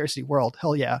post scarcity world.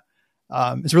 Hell yeah.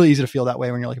 It's really easy to feel that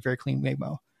way when you're like a very clean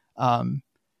Waymo.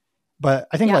 But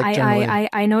I think generally,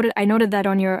 I noted that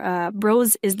on your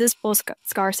bros, is this post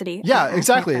scarcity? Yeah,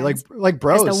 exactly. Like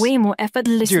bros. As the Waymo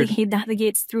effortlessly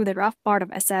navigates through the rough part of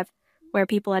SF, where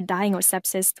people are dying of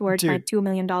sepsis, towards my $2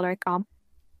 million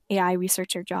AI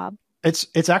researcher job.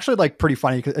 It's actually like pretty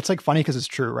funny. It's like funny because it's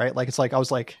true, right? Like it's like I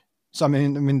was like, so I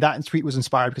mean that tweet was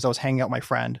inspired because I was hanging out with my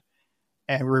friend,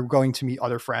 and we were going to meet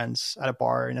other friends at a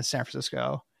bar in San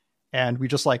Francisco. And we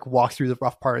just like walked through the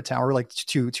rough part of town. We're like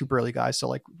two burly guys, so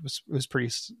like it was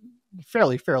pretty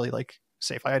fairly like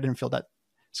safe. I didn't feel that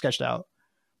sketched out,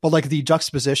 but like the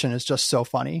juxtaposition is just so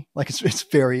funny. Like it's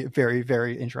very, very,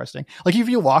 very interesting. Like if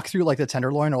you walk through like the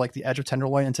Tenderloin or like the edge of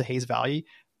Tenderloin into Hayes Valley,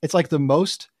 it's like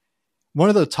one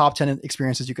of the top 10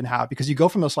 experiences you can have, because you go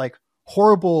from this like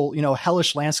horrible,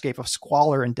 hellish landscape of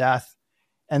squalor and death,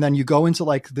 and then you go into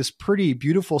like this pretty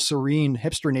beautiful, serene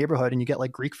hipster neighborhood, and you get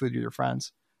like Greek food with your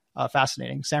friends.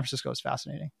 Fascinating. San Francisco is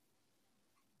fascinating.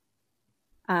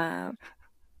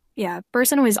 Yeah,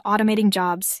 person who is automating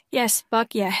jobs. Yes,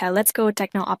 fuck yeah, hell, let's go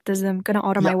techno optimism. Gonna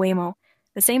auto my Waymo.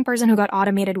 The same person who got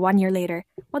automated 1 year later.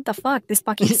 What the fuck? This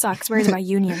fucking sucks. Where's my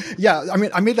union? Yeah, I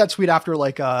mean, I made that tweet after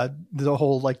like the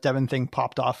whole like Devon thing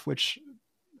popped off, which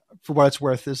for what it's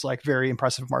worth is like very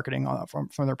impressive marketing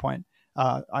from their point.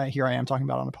 Here I am talking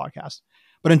about it on the podcast.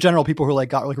 But in general, people who like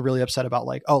got like really upset about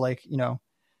like, oh, like,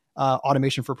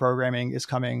 automation for programming is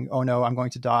coming. Oh no, I'm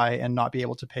going to die and not be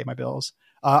able to pay my bills.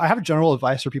 I have general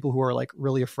advice for people who are like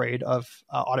really afraid of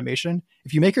automation.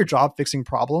 If you make your job fixing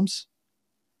problems,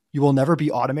 you will never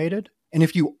be automated. And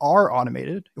if you are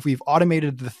automated, if we've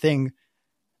automated the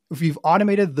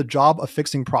job of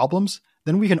fixing problems,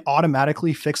 then we can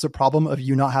automatically fix the problem of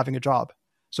you not having a job.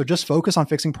 So just focus on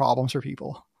fixing problems for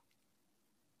people.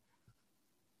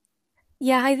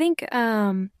 Yeah, I think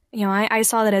I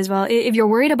saw that as well. If you're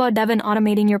worried about Devin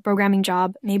automating your programming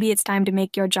job, maybe it's time to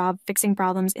make your job fixing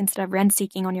problems instead of rent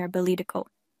seeking on your ability to code.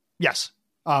 Yes.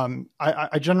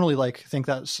 I generally think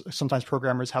that sometimes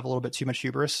programmers have a little bit too much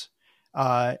hubris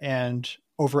and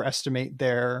overestimate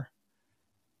their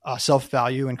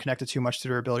self-value and connect it too much to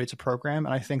their ability to program.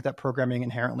 And I think that programming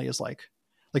inherently is like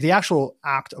the actual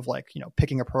act of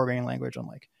picking a programming language and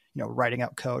writing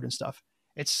out code and stuff.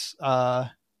 It's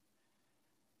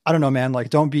I don't know, man,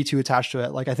 don't be too attached to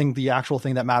it. I think the actual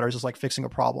thing that matters is fixing a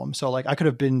problem. So I could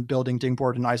have been building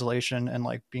Dingboard in isolation and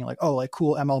being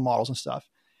cool ML models and stuff.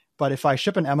 But if I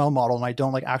ship an ML model and I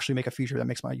don't actually make a feature that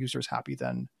makes my users happy,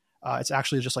 then it's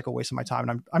actually just a waste of my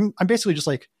time. And I'm basically just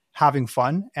having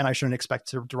fun, and I shouldn't expect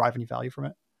to derive any value from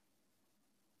it.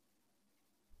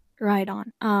 Right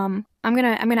on. I'm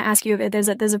gonna ask you if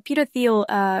there's a Peter Thiel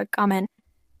comment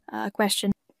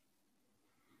question.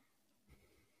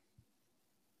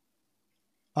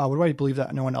 What do I believe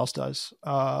that no one else does?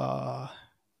 What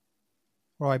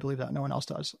do I believe that no one else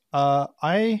does?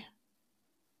 I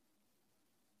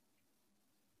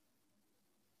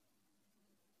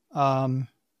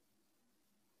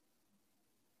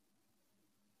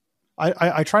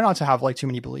try not to have too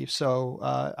many beliefs. So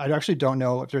I actually don't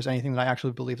know if there's anything that I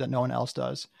actually believe that no one else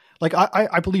does.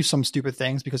 I believe some stupid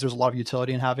things because there's a lot of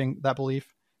utility in having that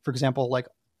belief. For example,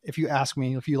 if you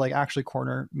actually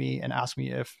corner me and ask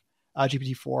me if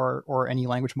GPT-4 or any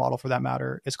language model for that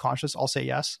matter is conscious, I'll say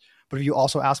yes. But if you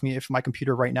also ask me if my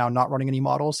computer right now not running any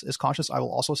models is conscious, I will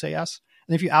also say yes.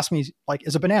 And if you ask me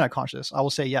is a banana conscious, I will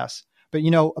say yes. But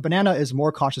a banana is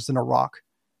more conscious than a rock.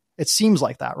 It seems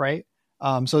like that, right?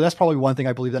 So that's probably one thing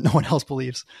I believe that no one else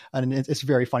believes, and it's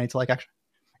very funny to actually.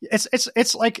 It's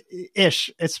ish.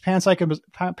 It's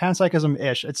panpsychism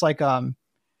ish. It's the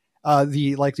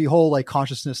whole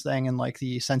consciousness thing and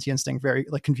the sentience thing very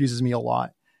confuses me a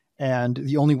lot. And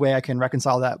the only way I can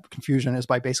reconcile that confusion is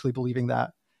by basically believing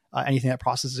that anything that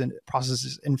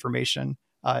processes information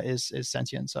is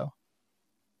sentient. So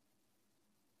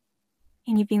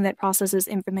anything that processes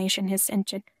information is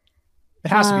sentient. It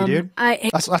has to be, dude.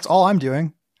 That's all I'm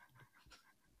doing.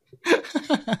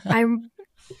 I'm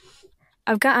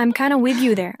kind of with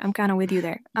you there.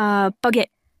 Bugget.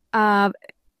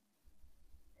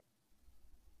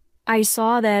 I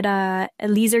saw that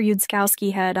Eliezer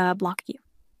Yudskowsky had blocked you.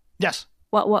 Yes.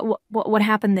 What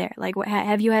happened there?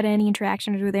 Have you had any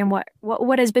interactions with him?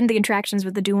 What has been the interactions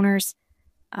with the donors?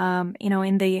 In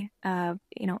the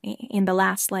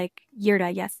last year,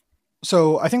 I guess.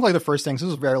 So I think the first things, this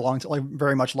was very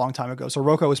much long time ago. So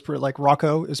Rocco is pretty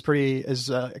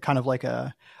kind of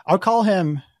I would call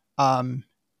him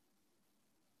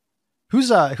who's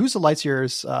the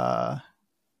Lightyear's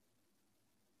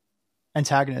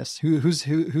antagonist? Who's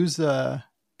the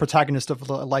protagonist of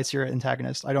the Lightyear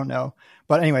antagonist? I don't know.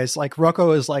 But anyways,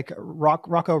 Rocco is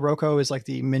Rocco is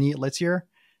the mini Lightyear,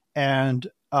 and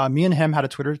me and him had a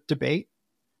Twitter debate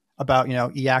about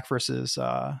EAC versus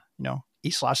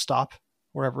E/stop,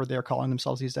 whatever they're calling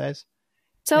themselves these days.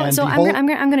 So I'm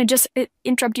gonna just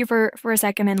interrupt you for a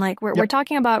second, and we're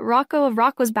talking about Rocco of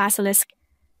Rocco's Basilisk.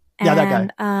 And, yeah,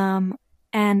 that guy.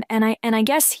 And I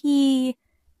guess he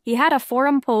had a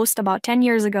forum post about 10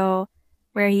 years ago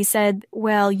where he said,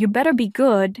 well, you better be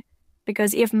good,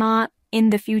 because if not, in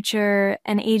the future,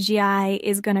 an AGI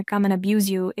is gonna come and abuse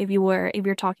you if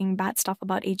you're talking bad stuff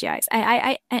about AGIs.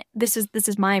 This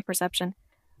is my perception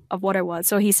of what it was.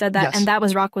 So he said that, yes. And that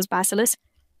was Rocco's Basilisk,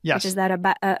 yes. Which is that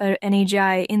an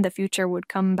AGI in the future would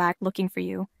come back looking for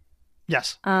you.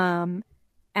 Yes. And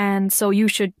so you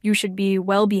should be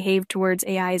well behaved towards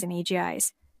AIs and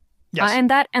AGIs. Yes.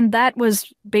 And that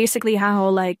was basically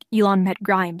how Elon met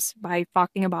Grimes, by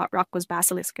talking about Rocco's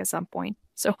Basilisk at some point.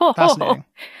 So fascinating.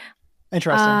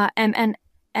 Interesting.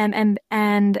 And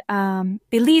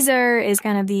Eliezer is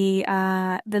kind of the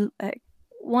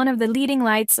one of the leading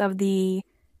lights of the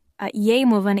EA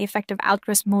movement, effective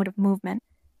altruist mode of movement.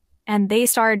 And they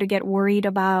started to get worried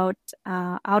about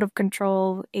out of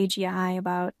control AGI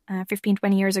about 15,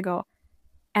 20 years ago.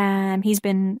 And he's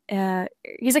a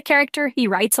character. He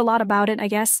writes a lot about it, I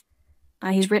guess.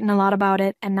 He's written a lot about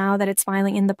it. And now that it's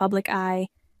finally in the public eye,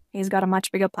 he's got a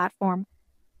much bigger platform.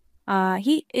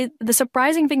 The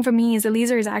surprising thing for me is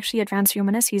Eliezer is actually a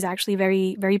transhumanist. He's actually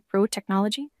very, very pro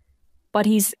technology, but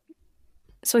he's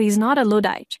so he's not a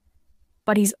Luddite,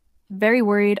 but he's very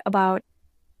worried about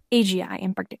AGI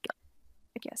in particular,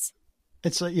 I guess.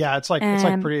 It's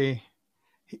like pretty.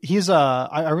 He's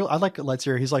I like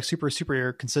Letzier. He's like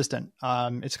super consistent.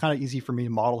 It's kind of easy for me to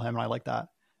model him, and I like that.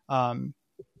 And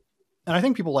I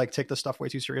think people like take this stuff way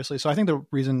too seriously. So I think the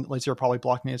reason Letzier probably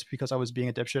blocked me is because I was being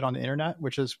a dipshit on the internet,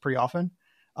 which is pretty often.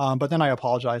 But then I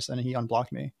apologized and he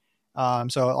unblocked me.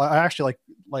 So I actually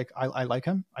I like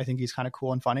him. I think he's kind of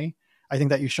cool and funny. I think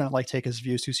that you shouldn't like take his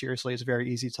views too seriously. It's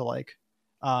very easy to like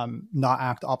not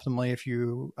act optimally if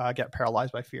you get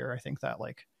paralyzed by fear. I think that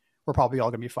like we're probably all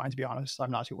gonna be fine, to be honest.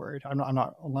 I'm not too worried. I'm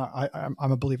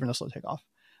a believer in the slow takeoff.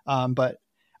 But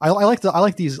I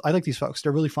like these folks.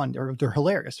 They're really fun. They're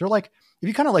hilarious. They're like, if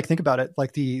you kind of like think about it,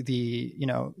 like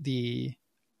I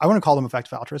wouldn't call them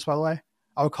effective altruists, by the way.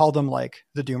 I would call them like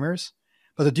the doomers,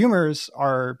 but the doomers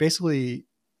are basically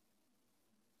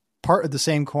part of the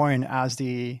same coin as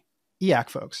the EAC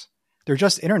folks. They're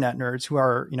just internet nerds who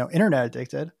are, internet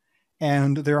addicted,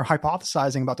 and they're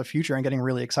hypothesizing about the future and getting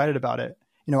really excited about it.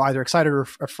 Either excited or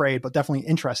afraid, but definitely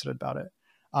interested about it.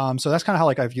 So that's kind of how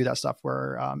like I view that stuff,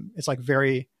 where it's like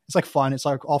fun. It's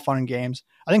like all fun and games.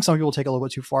 I think some people take it a little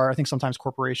bit too far. I think sometimes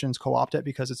corporations co-opt it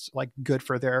because it's like good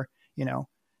for their,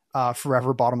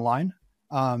 forever bottom line.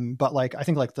 But like, I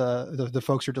think like the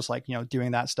folks who are just like,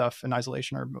 doing that stuff in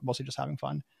isolation are mostly just having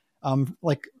fun.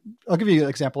 Like I'll give you an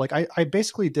example. Like I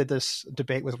basically did this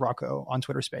debate with Rocco on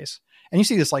Twitter Space, and you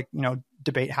see this like,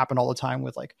 debate happen all the time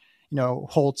with like,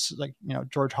 Holtz, like,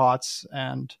 George Hotz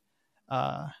and,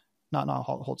 not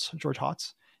Holtz, George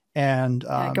Hotz and,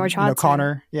 George Hotz,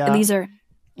 Connor. Eliezer.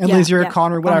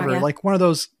 Connor, whatever. Connor, like one of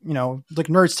those, like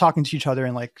nerds talking to each other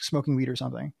and like smoking weed or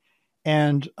something.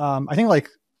 And, I think like,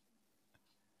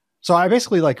 so I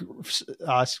basically like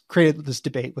created this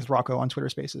debate with Rocco on Twitter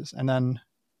Spaces, and then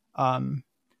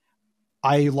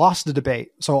I lost the debate.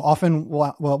 So often,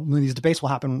 when these debates will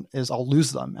happen, is I'll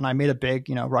lose them, and I made a big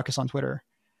ruckus on Twitter.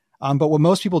 But what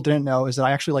most people didn't know is that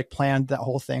I actually like planned that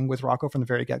whole thing with Rocco from the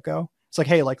very get go. It's like,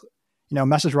 hey, like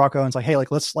message Rocco, and it's like, hey, like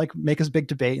let's like make this big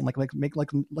debate and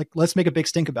let's make a big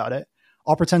stink about it.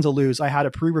 I'll pretend to lose. I had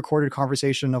a pre-recorded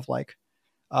conversation of like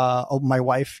my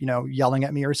wife, yelling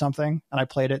at me or something, and I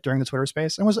played it during the Twitter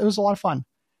Space. And it was a lot of fun.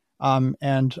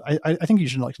 And I think you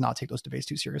should like not take those debates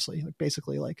too seriously. Like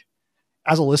basically, like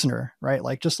as a listener, right?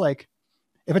 Like just like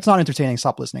if it's not entertaining,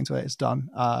 stop listening to it. It's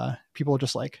dumb. People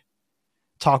just like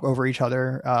talk over each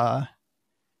other.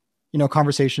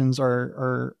 Conversations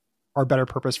are better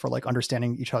purpose for like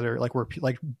understanding each other. Like we're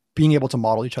like being able to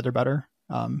model each other better.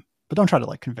 But don't try to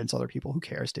like convince other people. Who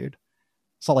cares, dude?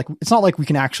 It's not like we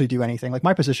can actually do anything. Like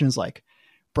my position is like,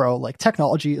 bro, like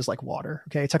technology is like water.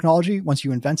 Okay. Technology, once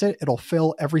you invent it, it'll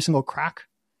fill every single crack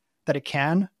that it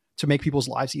can to make people's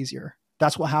lives easier.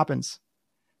 That's what happens.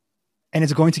 And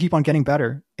it's going to keep on getting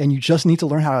better. And you just need to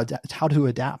learn how to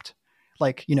adapt.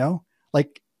 Like,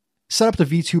 like set up the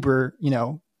VTuber,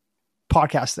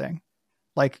 podcast thing,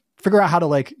 like figure out how to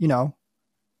like,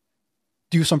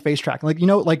 do some face tracking, like,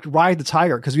 like ride the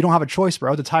tiger. Cause we don't have a choice,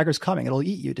 bro. The tiger's coming. It'll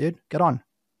eat you, dude. Get on.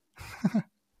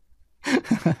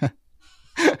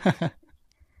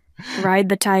 Ride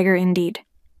the tiger indeed.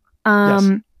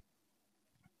 Yes.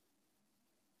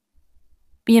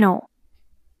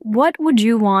 What would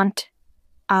you want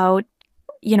out,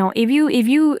 if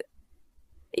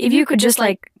you could just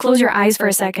like close your eyes for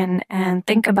a second and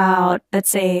think about, let's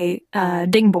say,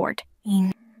 Dingboard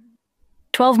in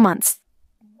 12 months,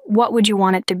 what would you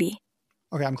want it to be?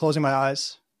 Okay. I'm closing my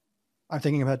eyes. I'm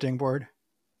thinking about Dingboard.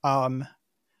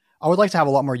 I would like to have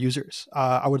a lot more users.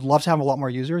 I would love to have a lot more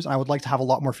users, and I would like to have a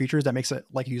lot more features that makes it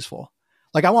like useful.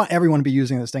 Like I want everyone to be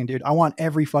using this thing, dude. I want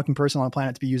every fucking person on the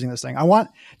planet to be using this thing. I want,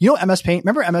 MS Paint.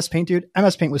 Remember MS Paint, dude?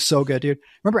 MS Paint was so good, dude.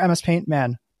 Remember MS Paint?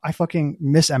 Man, I fucking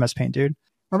miss MS Paint, dude.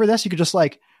 Remember this? You could just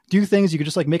like do things. You could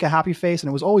just like make a happy face, and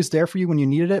it was always there for you when you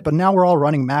needed it. But now we're all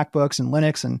running MacBooks and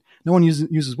Linux, and no one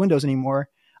uses Windows anymore.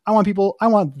 I want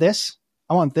this.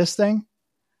 I want this thing.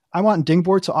 I want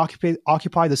Dingboard to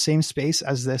occupy the same space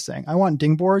as this thing. I want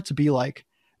Dingboard to be like,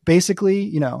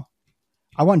 basically,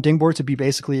 I want Dingboard to be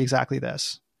basically exactly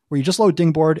this, where you just load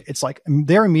Dingboard. It's like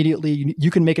there immediately.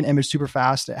 You can make an image super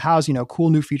fast. It has, cool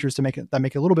new features to make it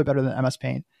a little bit better than MS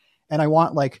Paint. And I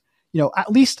want like,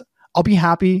 at least I'll be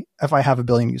happy if I have a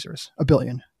billion users, a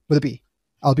billion with a B.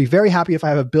 I'll be very happy if I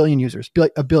have a billion users,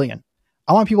 a billion.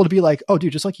 I want people to be like, oh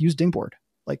dude, just like use Dingboard.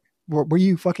 Like where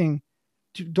you fucking,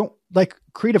 don't like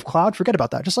Creative Cloud, forget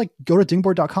about that. Just like go to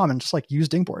dingboard.com and just like use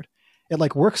Dingboard. It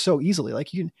like works so easily.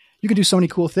 Like you can do so many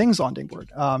cool things on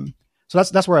Dingboard. So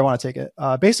that's where I want to take it.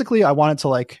 Basically I want it to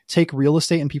like take real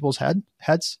estate in people's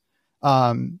heads.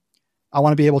 I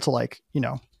want to be able to like,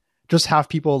 just have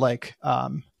people like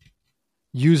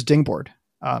use Dingboard.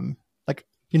 Like,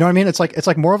 you know what I mean? It's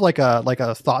like more of like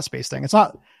a thought space thing. It's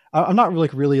not. I'm not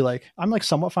really like, I'm like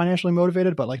somewhat financially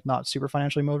motivated, but like not super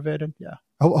financially motivated. Yeah.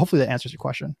 Hopefully that answers your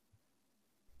question.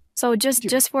 So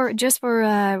just for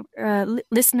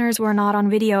listeners who are not on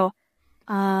video,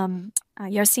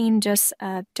 Yacine just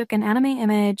took an anime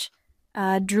image,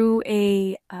 drew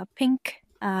a pink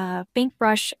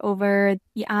paintbrush over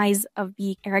the eyes of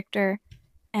the character,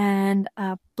 and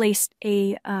placed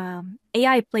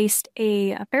AI placed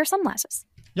a pair of sunglasses.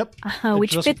 Yep.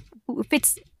 Which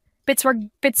fits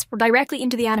directly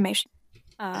into the animation.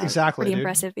 Exactly. Pretty dude.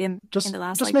 impressive in the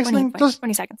last just like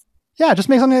 20 seconds. Yeah, just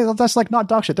make something that's like not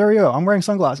dog shit. There you go. I'm wearing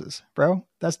sunglasses, bro.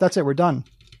 That's it. We're done.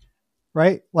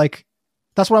 Right? Like,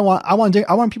 that's what I want. I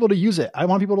want people to use it. I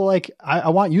want people to like. I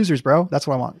want users, bro. That's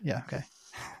what I want. Yeah. Okay.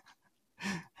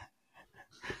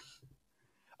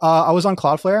 I was on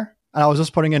Cloudflare and I was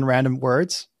just putting in random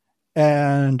words,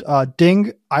 and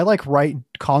Ding. I like write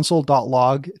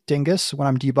console.log dingus when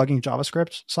I'm debugging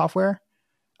JavaScript software.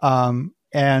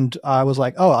 And I was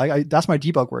like, oh, that's my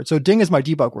debug word. So Ding is my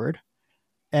debug word.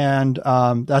 And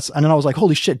and then I was like,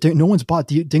 holy shit, no one's bought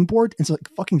Dingboard. It's like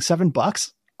fucking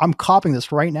 $7. I'm copying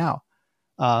this right now.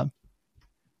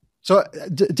 So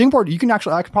Dingboard,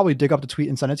 I could probably dig up the tweet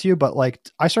and send it to you. But like,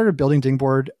 I started building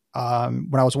Dingboard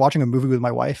when I was watching a movie with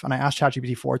my wife, and I asked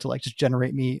ChatGPT-4 to like just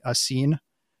generate me a scene,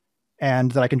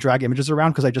 and that I can drag images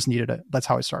around because I just needed it. That's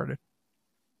how I started.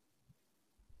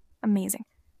 Amazing.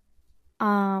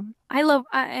 I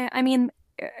mean,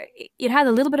 it had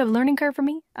a little bit of a learning curve for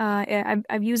me.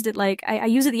 I've used it like I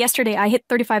used it yesterday. I hit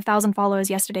 35,000 followers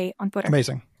yesterday on Twitter.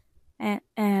 Amazing.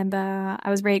 And I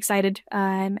was very excited.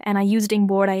 And I used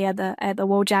Dingboard. I had the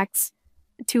Wojaks,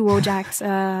 2 Wojaks,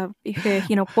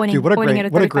 pointing Dude, pointing at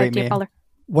a 35K follower.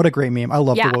 What a great meme. I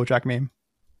love the Wojak meme.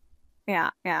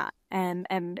 Yeah. And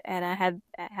I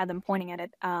had them pointing at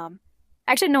it.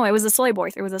 Actually, no, it was the Soy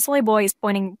Boys. It was the Soy Boys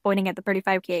pointing at the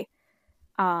 35K.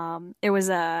 It was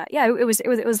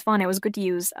fun. It was good to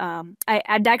use.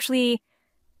 I'd actually,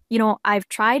 I've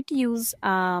tried to use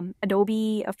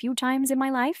Adobe a few times in my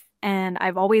life, and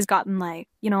I've always gotten like,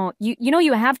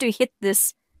 you have to hit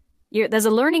this. There's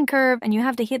a learning curve, and you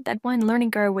have to hit that one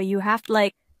learning curve where you have to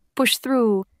like push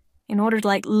through in order to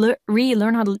like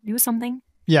relearn how to do something.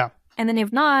 Yeah. And then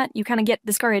if not, you kind of get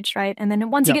discouraged, right? And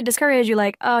then once you get discouraged, you're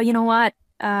like, oh, you know what?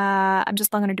 I'm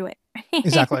just not gonna do it.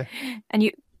 Exactly. And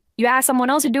you ask someone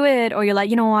else to do it, or you're like,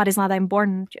 you know what, it's not that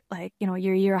important. Like,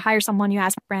 you hire someone, you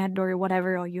ask a friend or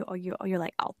whatever, or you're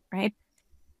like, oh, right.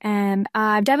 And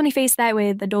I've definitely faced that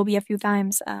with Adobe a few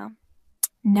times.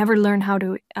 Never learned how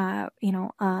to,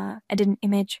 edit an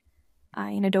image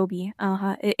in Adobe.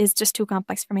 It's just too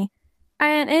complex for me,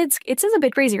 and it's just a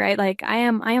bit crazy, right? Like I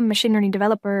am a machine learning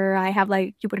developer. I have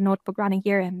like Jupyter Notebook running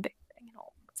here, and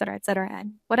et cetera,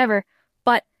 and whatever.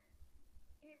 But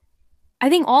I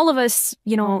think all of us,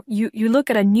 you look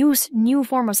at a new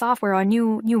form of software or a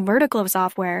new vertical of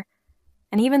software,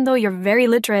 and even though you're very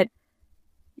literate,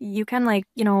 you can like,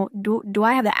 do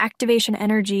I have the activation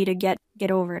energy to get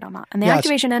over it or not? And the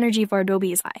activation energy for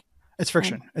Adobe is high. It's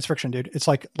friction. Right? It's friction, dude. It's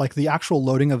like the actual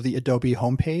loading of the Adobe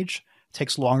homepage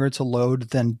takes longer to load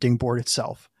than Dingboard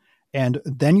itself. And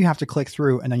then you have to click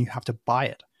through, and then you have to buy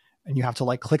it. And you have to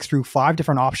like click through 5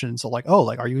 different options. So like, oh,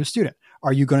 like, are you a student?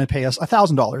 Are you going to pay us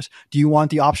 $1,000? Do you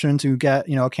want the option to get,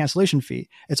 a cancellation fee?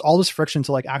 It's all this friction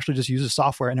to like actually just use the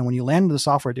software. And then when you land into the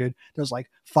software, dude, there's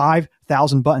like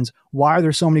 5,000 buttons. Why are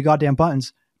there so many goddamn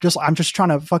buttons? I'm just trying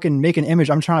to fucking make an image.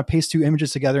 I'm trying to paste 2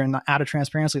 images together and add a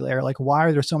transparency layer. Like, why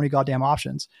are there so many goddamn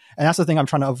options? And that's the thing I'm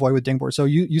trying to avoid with Dingboard. So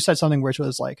you said something which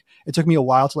was like, it took me a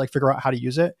while to like figure out how to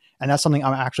use it. And that's something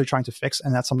I'm actually trying to fix.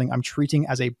 And that's something I'm treating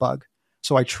as a bug.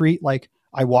 So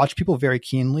I watch people very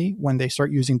keenly when they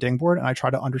start using Dingboard, and I try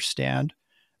to understand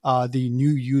the new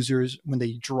users when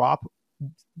they drop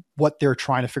what they're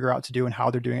trying to figure out to do and how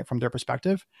they're doing it from their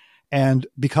perspective. And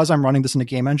because I'm running this in a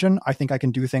game engine, I think I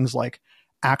can do things like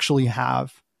actually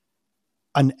have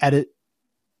an edit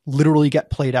literally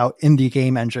get played out in the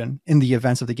game engine, in the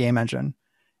events of the game engine,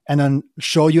 and then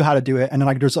show you how to do it. And then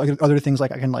like there's like other things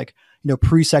like I can like,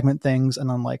 pre-segment things and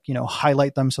then like,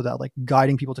 highlight them so that like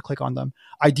guiding people to click on them.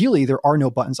 Ideally, there are no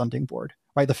buttons on Dingboard,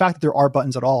 right? The fact that there are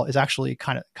buttons at all is actually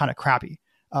kind of crappy.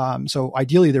 So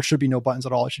ideally there should be no buttons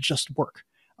at all. It should just work.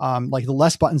 Like the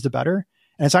less buttons, the better.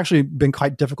 And it's actually been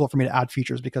quite difficult for me to add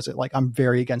features because I'm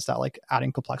very against that, like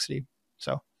adding complexity.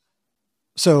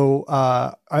 So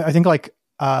I think like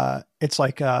it's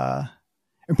like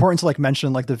important to like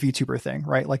mention like the VTuber thing,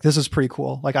 right? Like this is pretty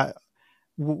cool. Like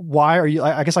why are you,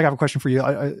 I guess I have a question for you.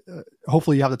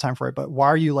 Hopefully you have the time for it, but why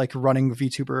are you like running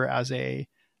VTuber as a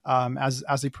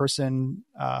as the person,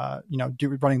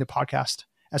 running the podcast.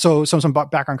 And so some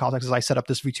background context is I set up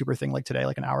this VTuber thing like today,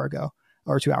 like an hour ago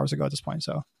or 2 hours ago at this point.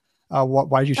 So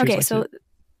why did you choose?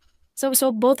 Okay,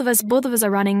 so both of us are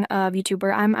running a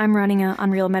VTuber. I'm running an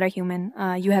Unreal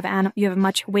Metahuman. You have a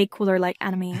much way cooler like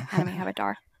anime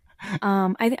avatar.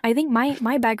 I think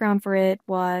my background for it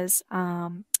was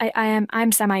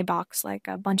I'm semi-box. Like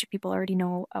a bunch of people already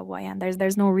know who I am.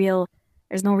 There's no real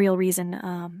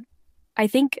reason. I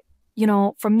think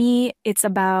for me it's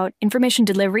about information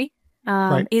delivery.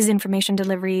 Right. Is information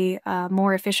delivery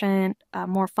more efficient,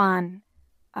 more fun?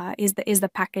 Is the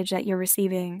package that you're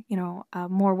receiving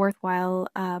more worthwhile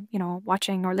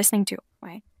watching or listening to,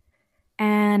 right?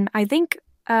 And I think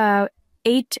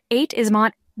 8 is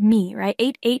not me, right?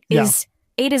 8 is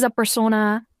a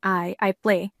persona I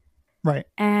play, right?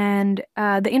 And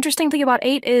the interesting thing about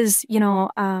 8 is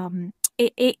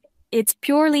it's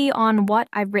purely on what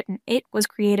I've written. It was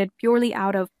created purely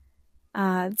out of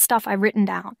stuff I've written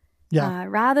down,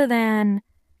 rather than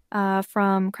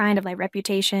from kind of like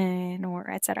reputation or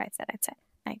et cetera.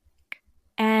 Like,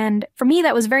 and for me,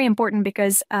 that was very important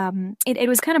because it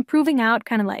was kind of proving out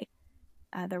kind of like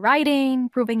the writing,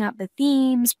 proving out the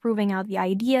themes, proving out the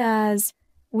ideas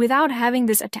without having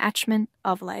this attachment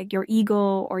of like your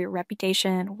ego or your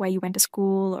reputation, where you went to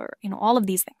school, or all of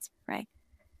these things, right?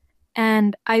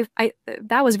 And I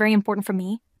that was very important for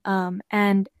me.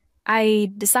 And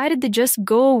I decided to just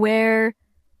go where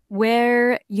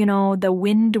the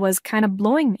wind was kind of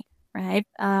blowing me, right?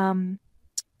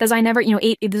 Because I never,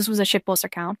 this was a shitpost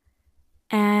account,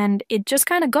 and it just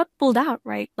kind of got pulled out,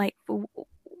 right? Like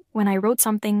when I wrote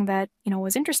something that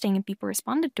was interesting and people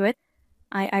responded to it,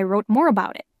 I wrote more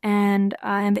about it. And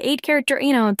the 8 character,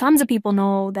 tons of people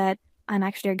know that I'm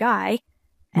actually a guy,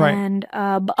 right. And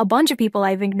a bunch of people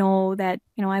I think know that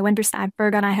I went to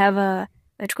Stanford and I have a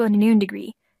electrical engineering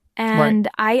degree, and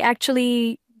right. I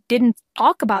actually didn't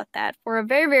talk about that for a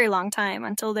very, very long time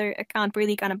until their account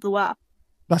really kind of blew up.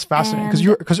 That's fascinating,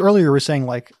 because earlier you were saying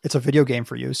like it's a video game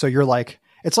for you, so you're like,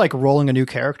 it's like rolling a new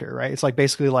character, right? It's like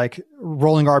basically like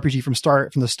rolling RPG from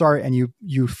the start, and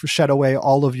you shed away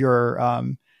all of your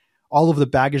all of the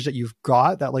baggage that you've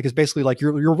got. That like is basically like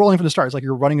you're rolling from the start. It's like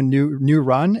you're running a new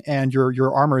run, and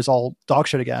your armor is all dog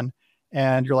shit again,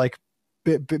 and you're like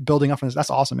building up from this. That's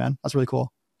awesome, man. That's really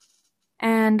cool.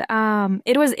 And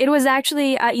it was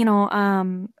actually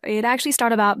it actually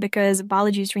started out because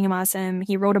Balaji Srinivasan,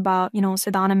 he wrote about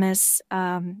pseudonymous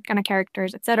kind of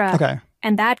characters, etc. Okay.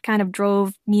 And that kind of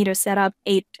drove me to set up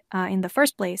 8 in the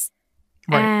first place.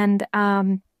 Right. And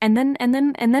then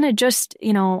it just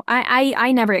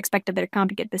I never expected the account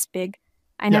to get this big.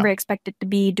 I never expected to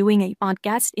be doing a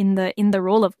podcast in the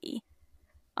role of E.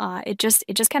 It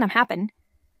just kind of happened.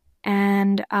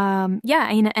 And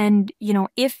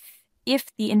if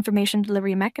the information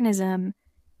delivery mechanism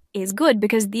is good,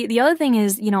 because the other thing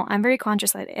is, I'm very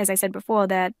conscious, as I said before,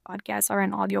 that podcasts are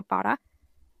an audio product.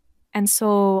 And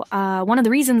so one of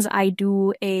the reasons I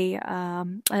do a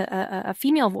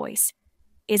female voice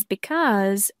is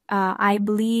because I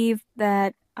believe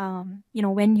that,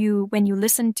 when you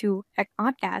listen to a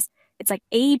podcast, it's like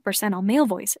 80% are male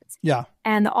voices. Yeah.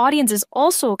 And the audience is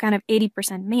also kind of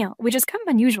 80% male, which is kind of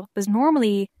unusual because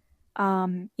normally,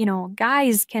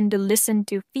 guys tend to listen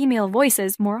to female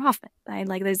voices more often. Right?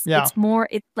 Like it's more,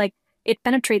 it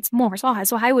penetrates more. So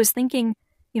I was thinking,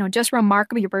 just from a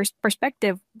marketing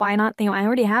perspective, why not? I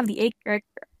already have the 8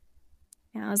 character.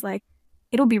 And I was like,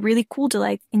 it'll be really cool to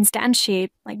like instantiate,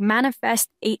 like manifest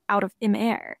 8 out of thin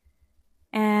air.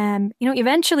 And,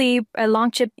 eventually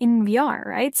launch it in VR,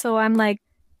 right? So I'm like,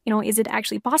 is it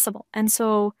actually possible? And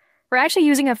so we're actually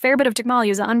using a fair bit of technology.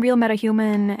 There's an Unreal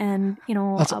Metahuman and,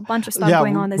 a bunch of stuff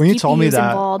going on. There's when you GPUs told me that,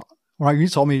 involved. When you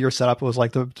told me your setup was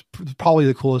like probably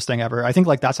the coolest thing ever. I think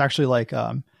like that's actually like,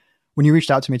 when you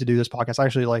reached out to me to do this podcast, I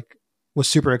actually like was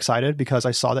super excited because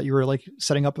I saw that you were like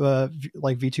setting up a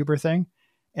like VTuber thing,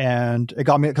 and it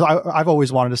got me, because I've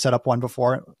always wanted to set up one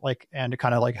before, like, and it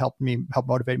kind of like help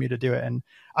motivate me to do it. And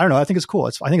I don't know, I think it's cool.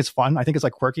 I think it's fun. I think it's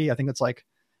like quirky. I think it's like,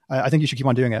 I think you should keep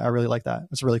on doing it. I really like that.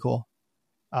 It's really cool.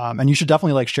 And you should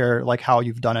definitely like share like how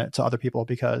you've done it to other people,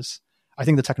 because I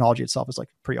think the technology itself is like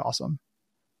pretty awesome.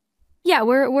 Yeah,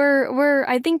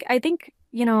 I think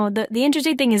the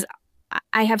interesting thing is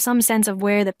I have some sense of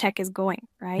where the tech is going,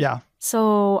 right? Yeah.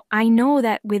 So I know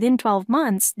that within 12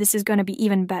 months this is going to be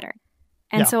even better.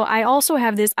 And so I also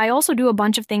have this. I also do a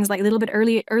bunch of things like a little bit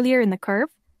earlier in the curve,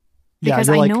 because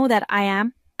I know that I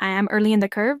am early in the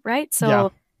curve, right?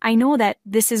 So I know that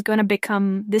this tech is going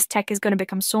to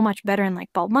become so much better in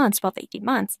like 12 to 18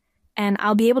 months, and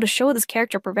I'll be able to show this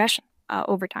character progression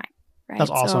over time. Right?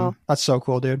 That's awesome. That's so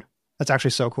cool, dude. That's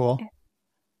actually so cool.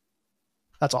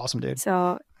 That's awesome, dude.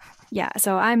 So yeah,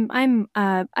 so I'm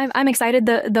excited.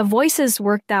 The voices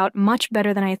worked out much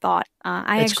better than I thought.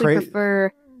 I It's actually great.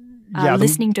 prefer Yeah,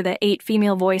 listening to the 8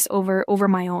 female voice over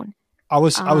my own. I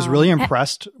was really Um,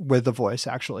 impressed with the voice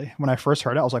actually. When I first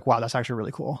heard it, I was like, wow, that's actually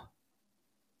really cool.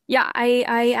 Yeah,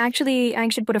 I actually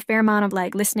put a fair amount of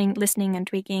like listening and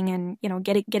tweaking and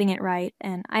getting it right.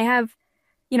 And I have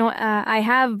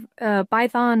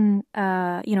Python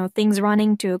things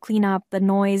running to clean up the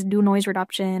noise, do noise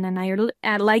reduction, and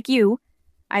like you,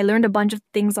 I learned a bunch of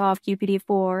things off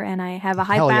GPT-4, and I have a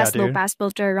high Hell yeah, pass, low dude. pass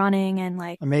filter running, and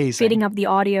like Amazing. fitting up the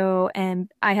audio.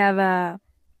 And I have a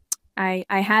I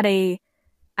had a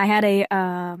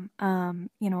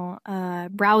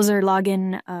browser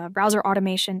login, browser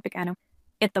automation to kind of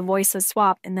get the voices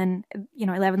swapped, and then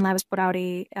 11 Labs put out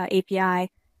a API.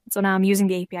 So now I'm using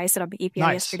the API. I set up the API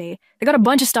Nice. yesterday. They got a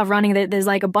bunch of stuff running. There's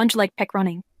like a bunch of like peck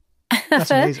running.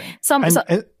 That's amazing. some And some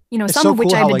it's some so of which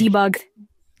cool I had how, to like, debug.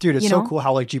 dude, it's You so know? cool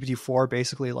how like GPT-4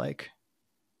 basically like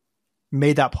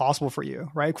made that possible for you,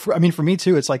 right? I mean, for me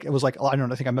too, it was like, I don't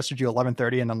know, I think I messaged you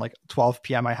 11:30, and then like 12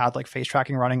 p.m. I had like face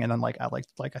tracking running, and then like at like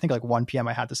I think like 1 p.m.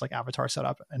 I had this like avatar set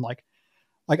up, and like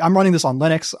I'm running this on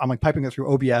Linux. I'm like piping it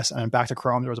through OBS and then back to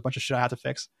Chrome. There was a bunch of shit I had to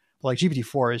fix. But like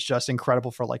GPT-4 is just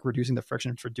incredible for like reducing the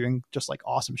friction for doing just like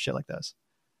awesome shit like this.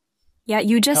 Yeah,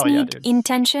 you just Hell yeah, need dude.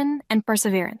 intention and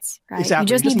perseverance, right? Exactly. You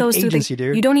just need those agency, 2 things.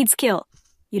 dude. You don't need skill.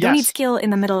 You don't need Yes. skill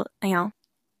in the middle.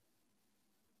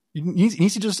 You need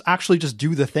to just actually just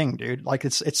do the thing, dude. Like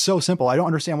it's so simple. I don't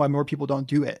understand why more people don't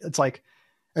do it. It's like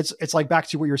back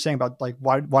to what you were saying about like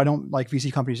why don't like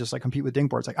VC companies just like compete with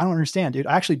Dingboard? It's like, I don't understand, dude.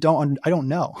 I actually don't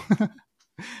know.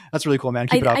 That's really cool, man.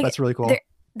 Keep it up. That's really cool.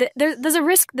 There's a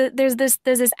risk that there's this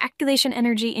activation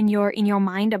energy in your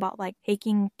mind about like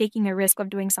taking a risk of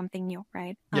doing something new,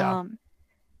 right? Yeah.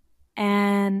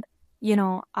 And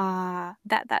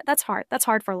that's hard. That's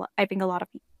hard for I think a lot of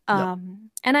people. Yeah.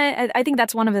 And I think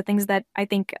that's one of the things that I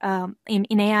think in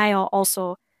AI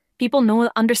also people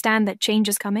understand that change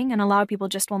is coming, and a lot of people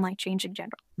just won't like change in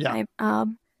general. Yeah. Right?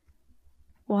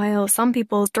 While some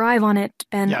people thrive on it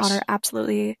and Yes. are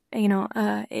absolutely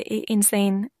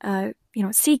insane,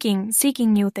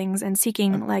 seeking new things and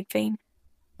seeking like fame.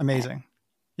 Amazing.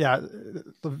 Yeah,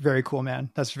 very cool,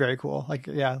 man. That's very cool. Like,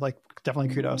 yeah, like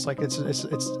definitely kudos. Like it's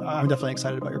I'm definitely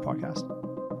excited about your podcast.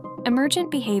 Emergent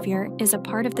Behavior is a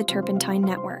part of the Turpentine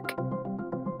Network.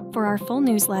 For our full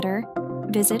newsletter,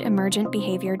 visit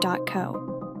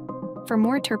emergentbehavior.co. For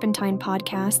more Turpentine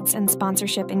podcasts and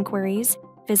sponsorship inquiries,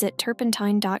 visit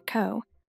turpentine.co.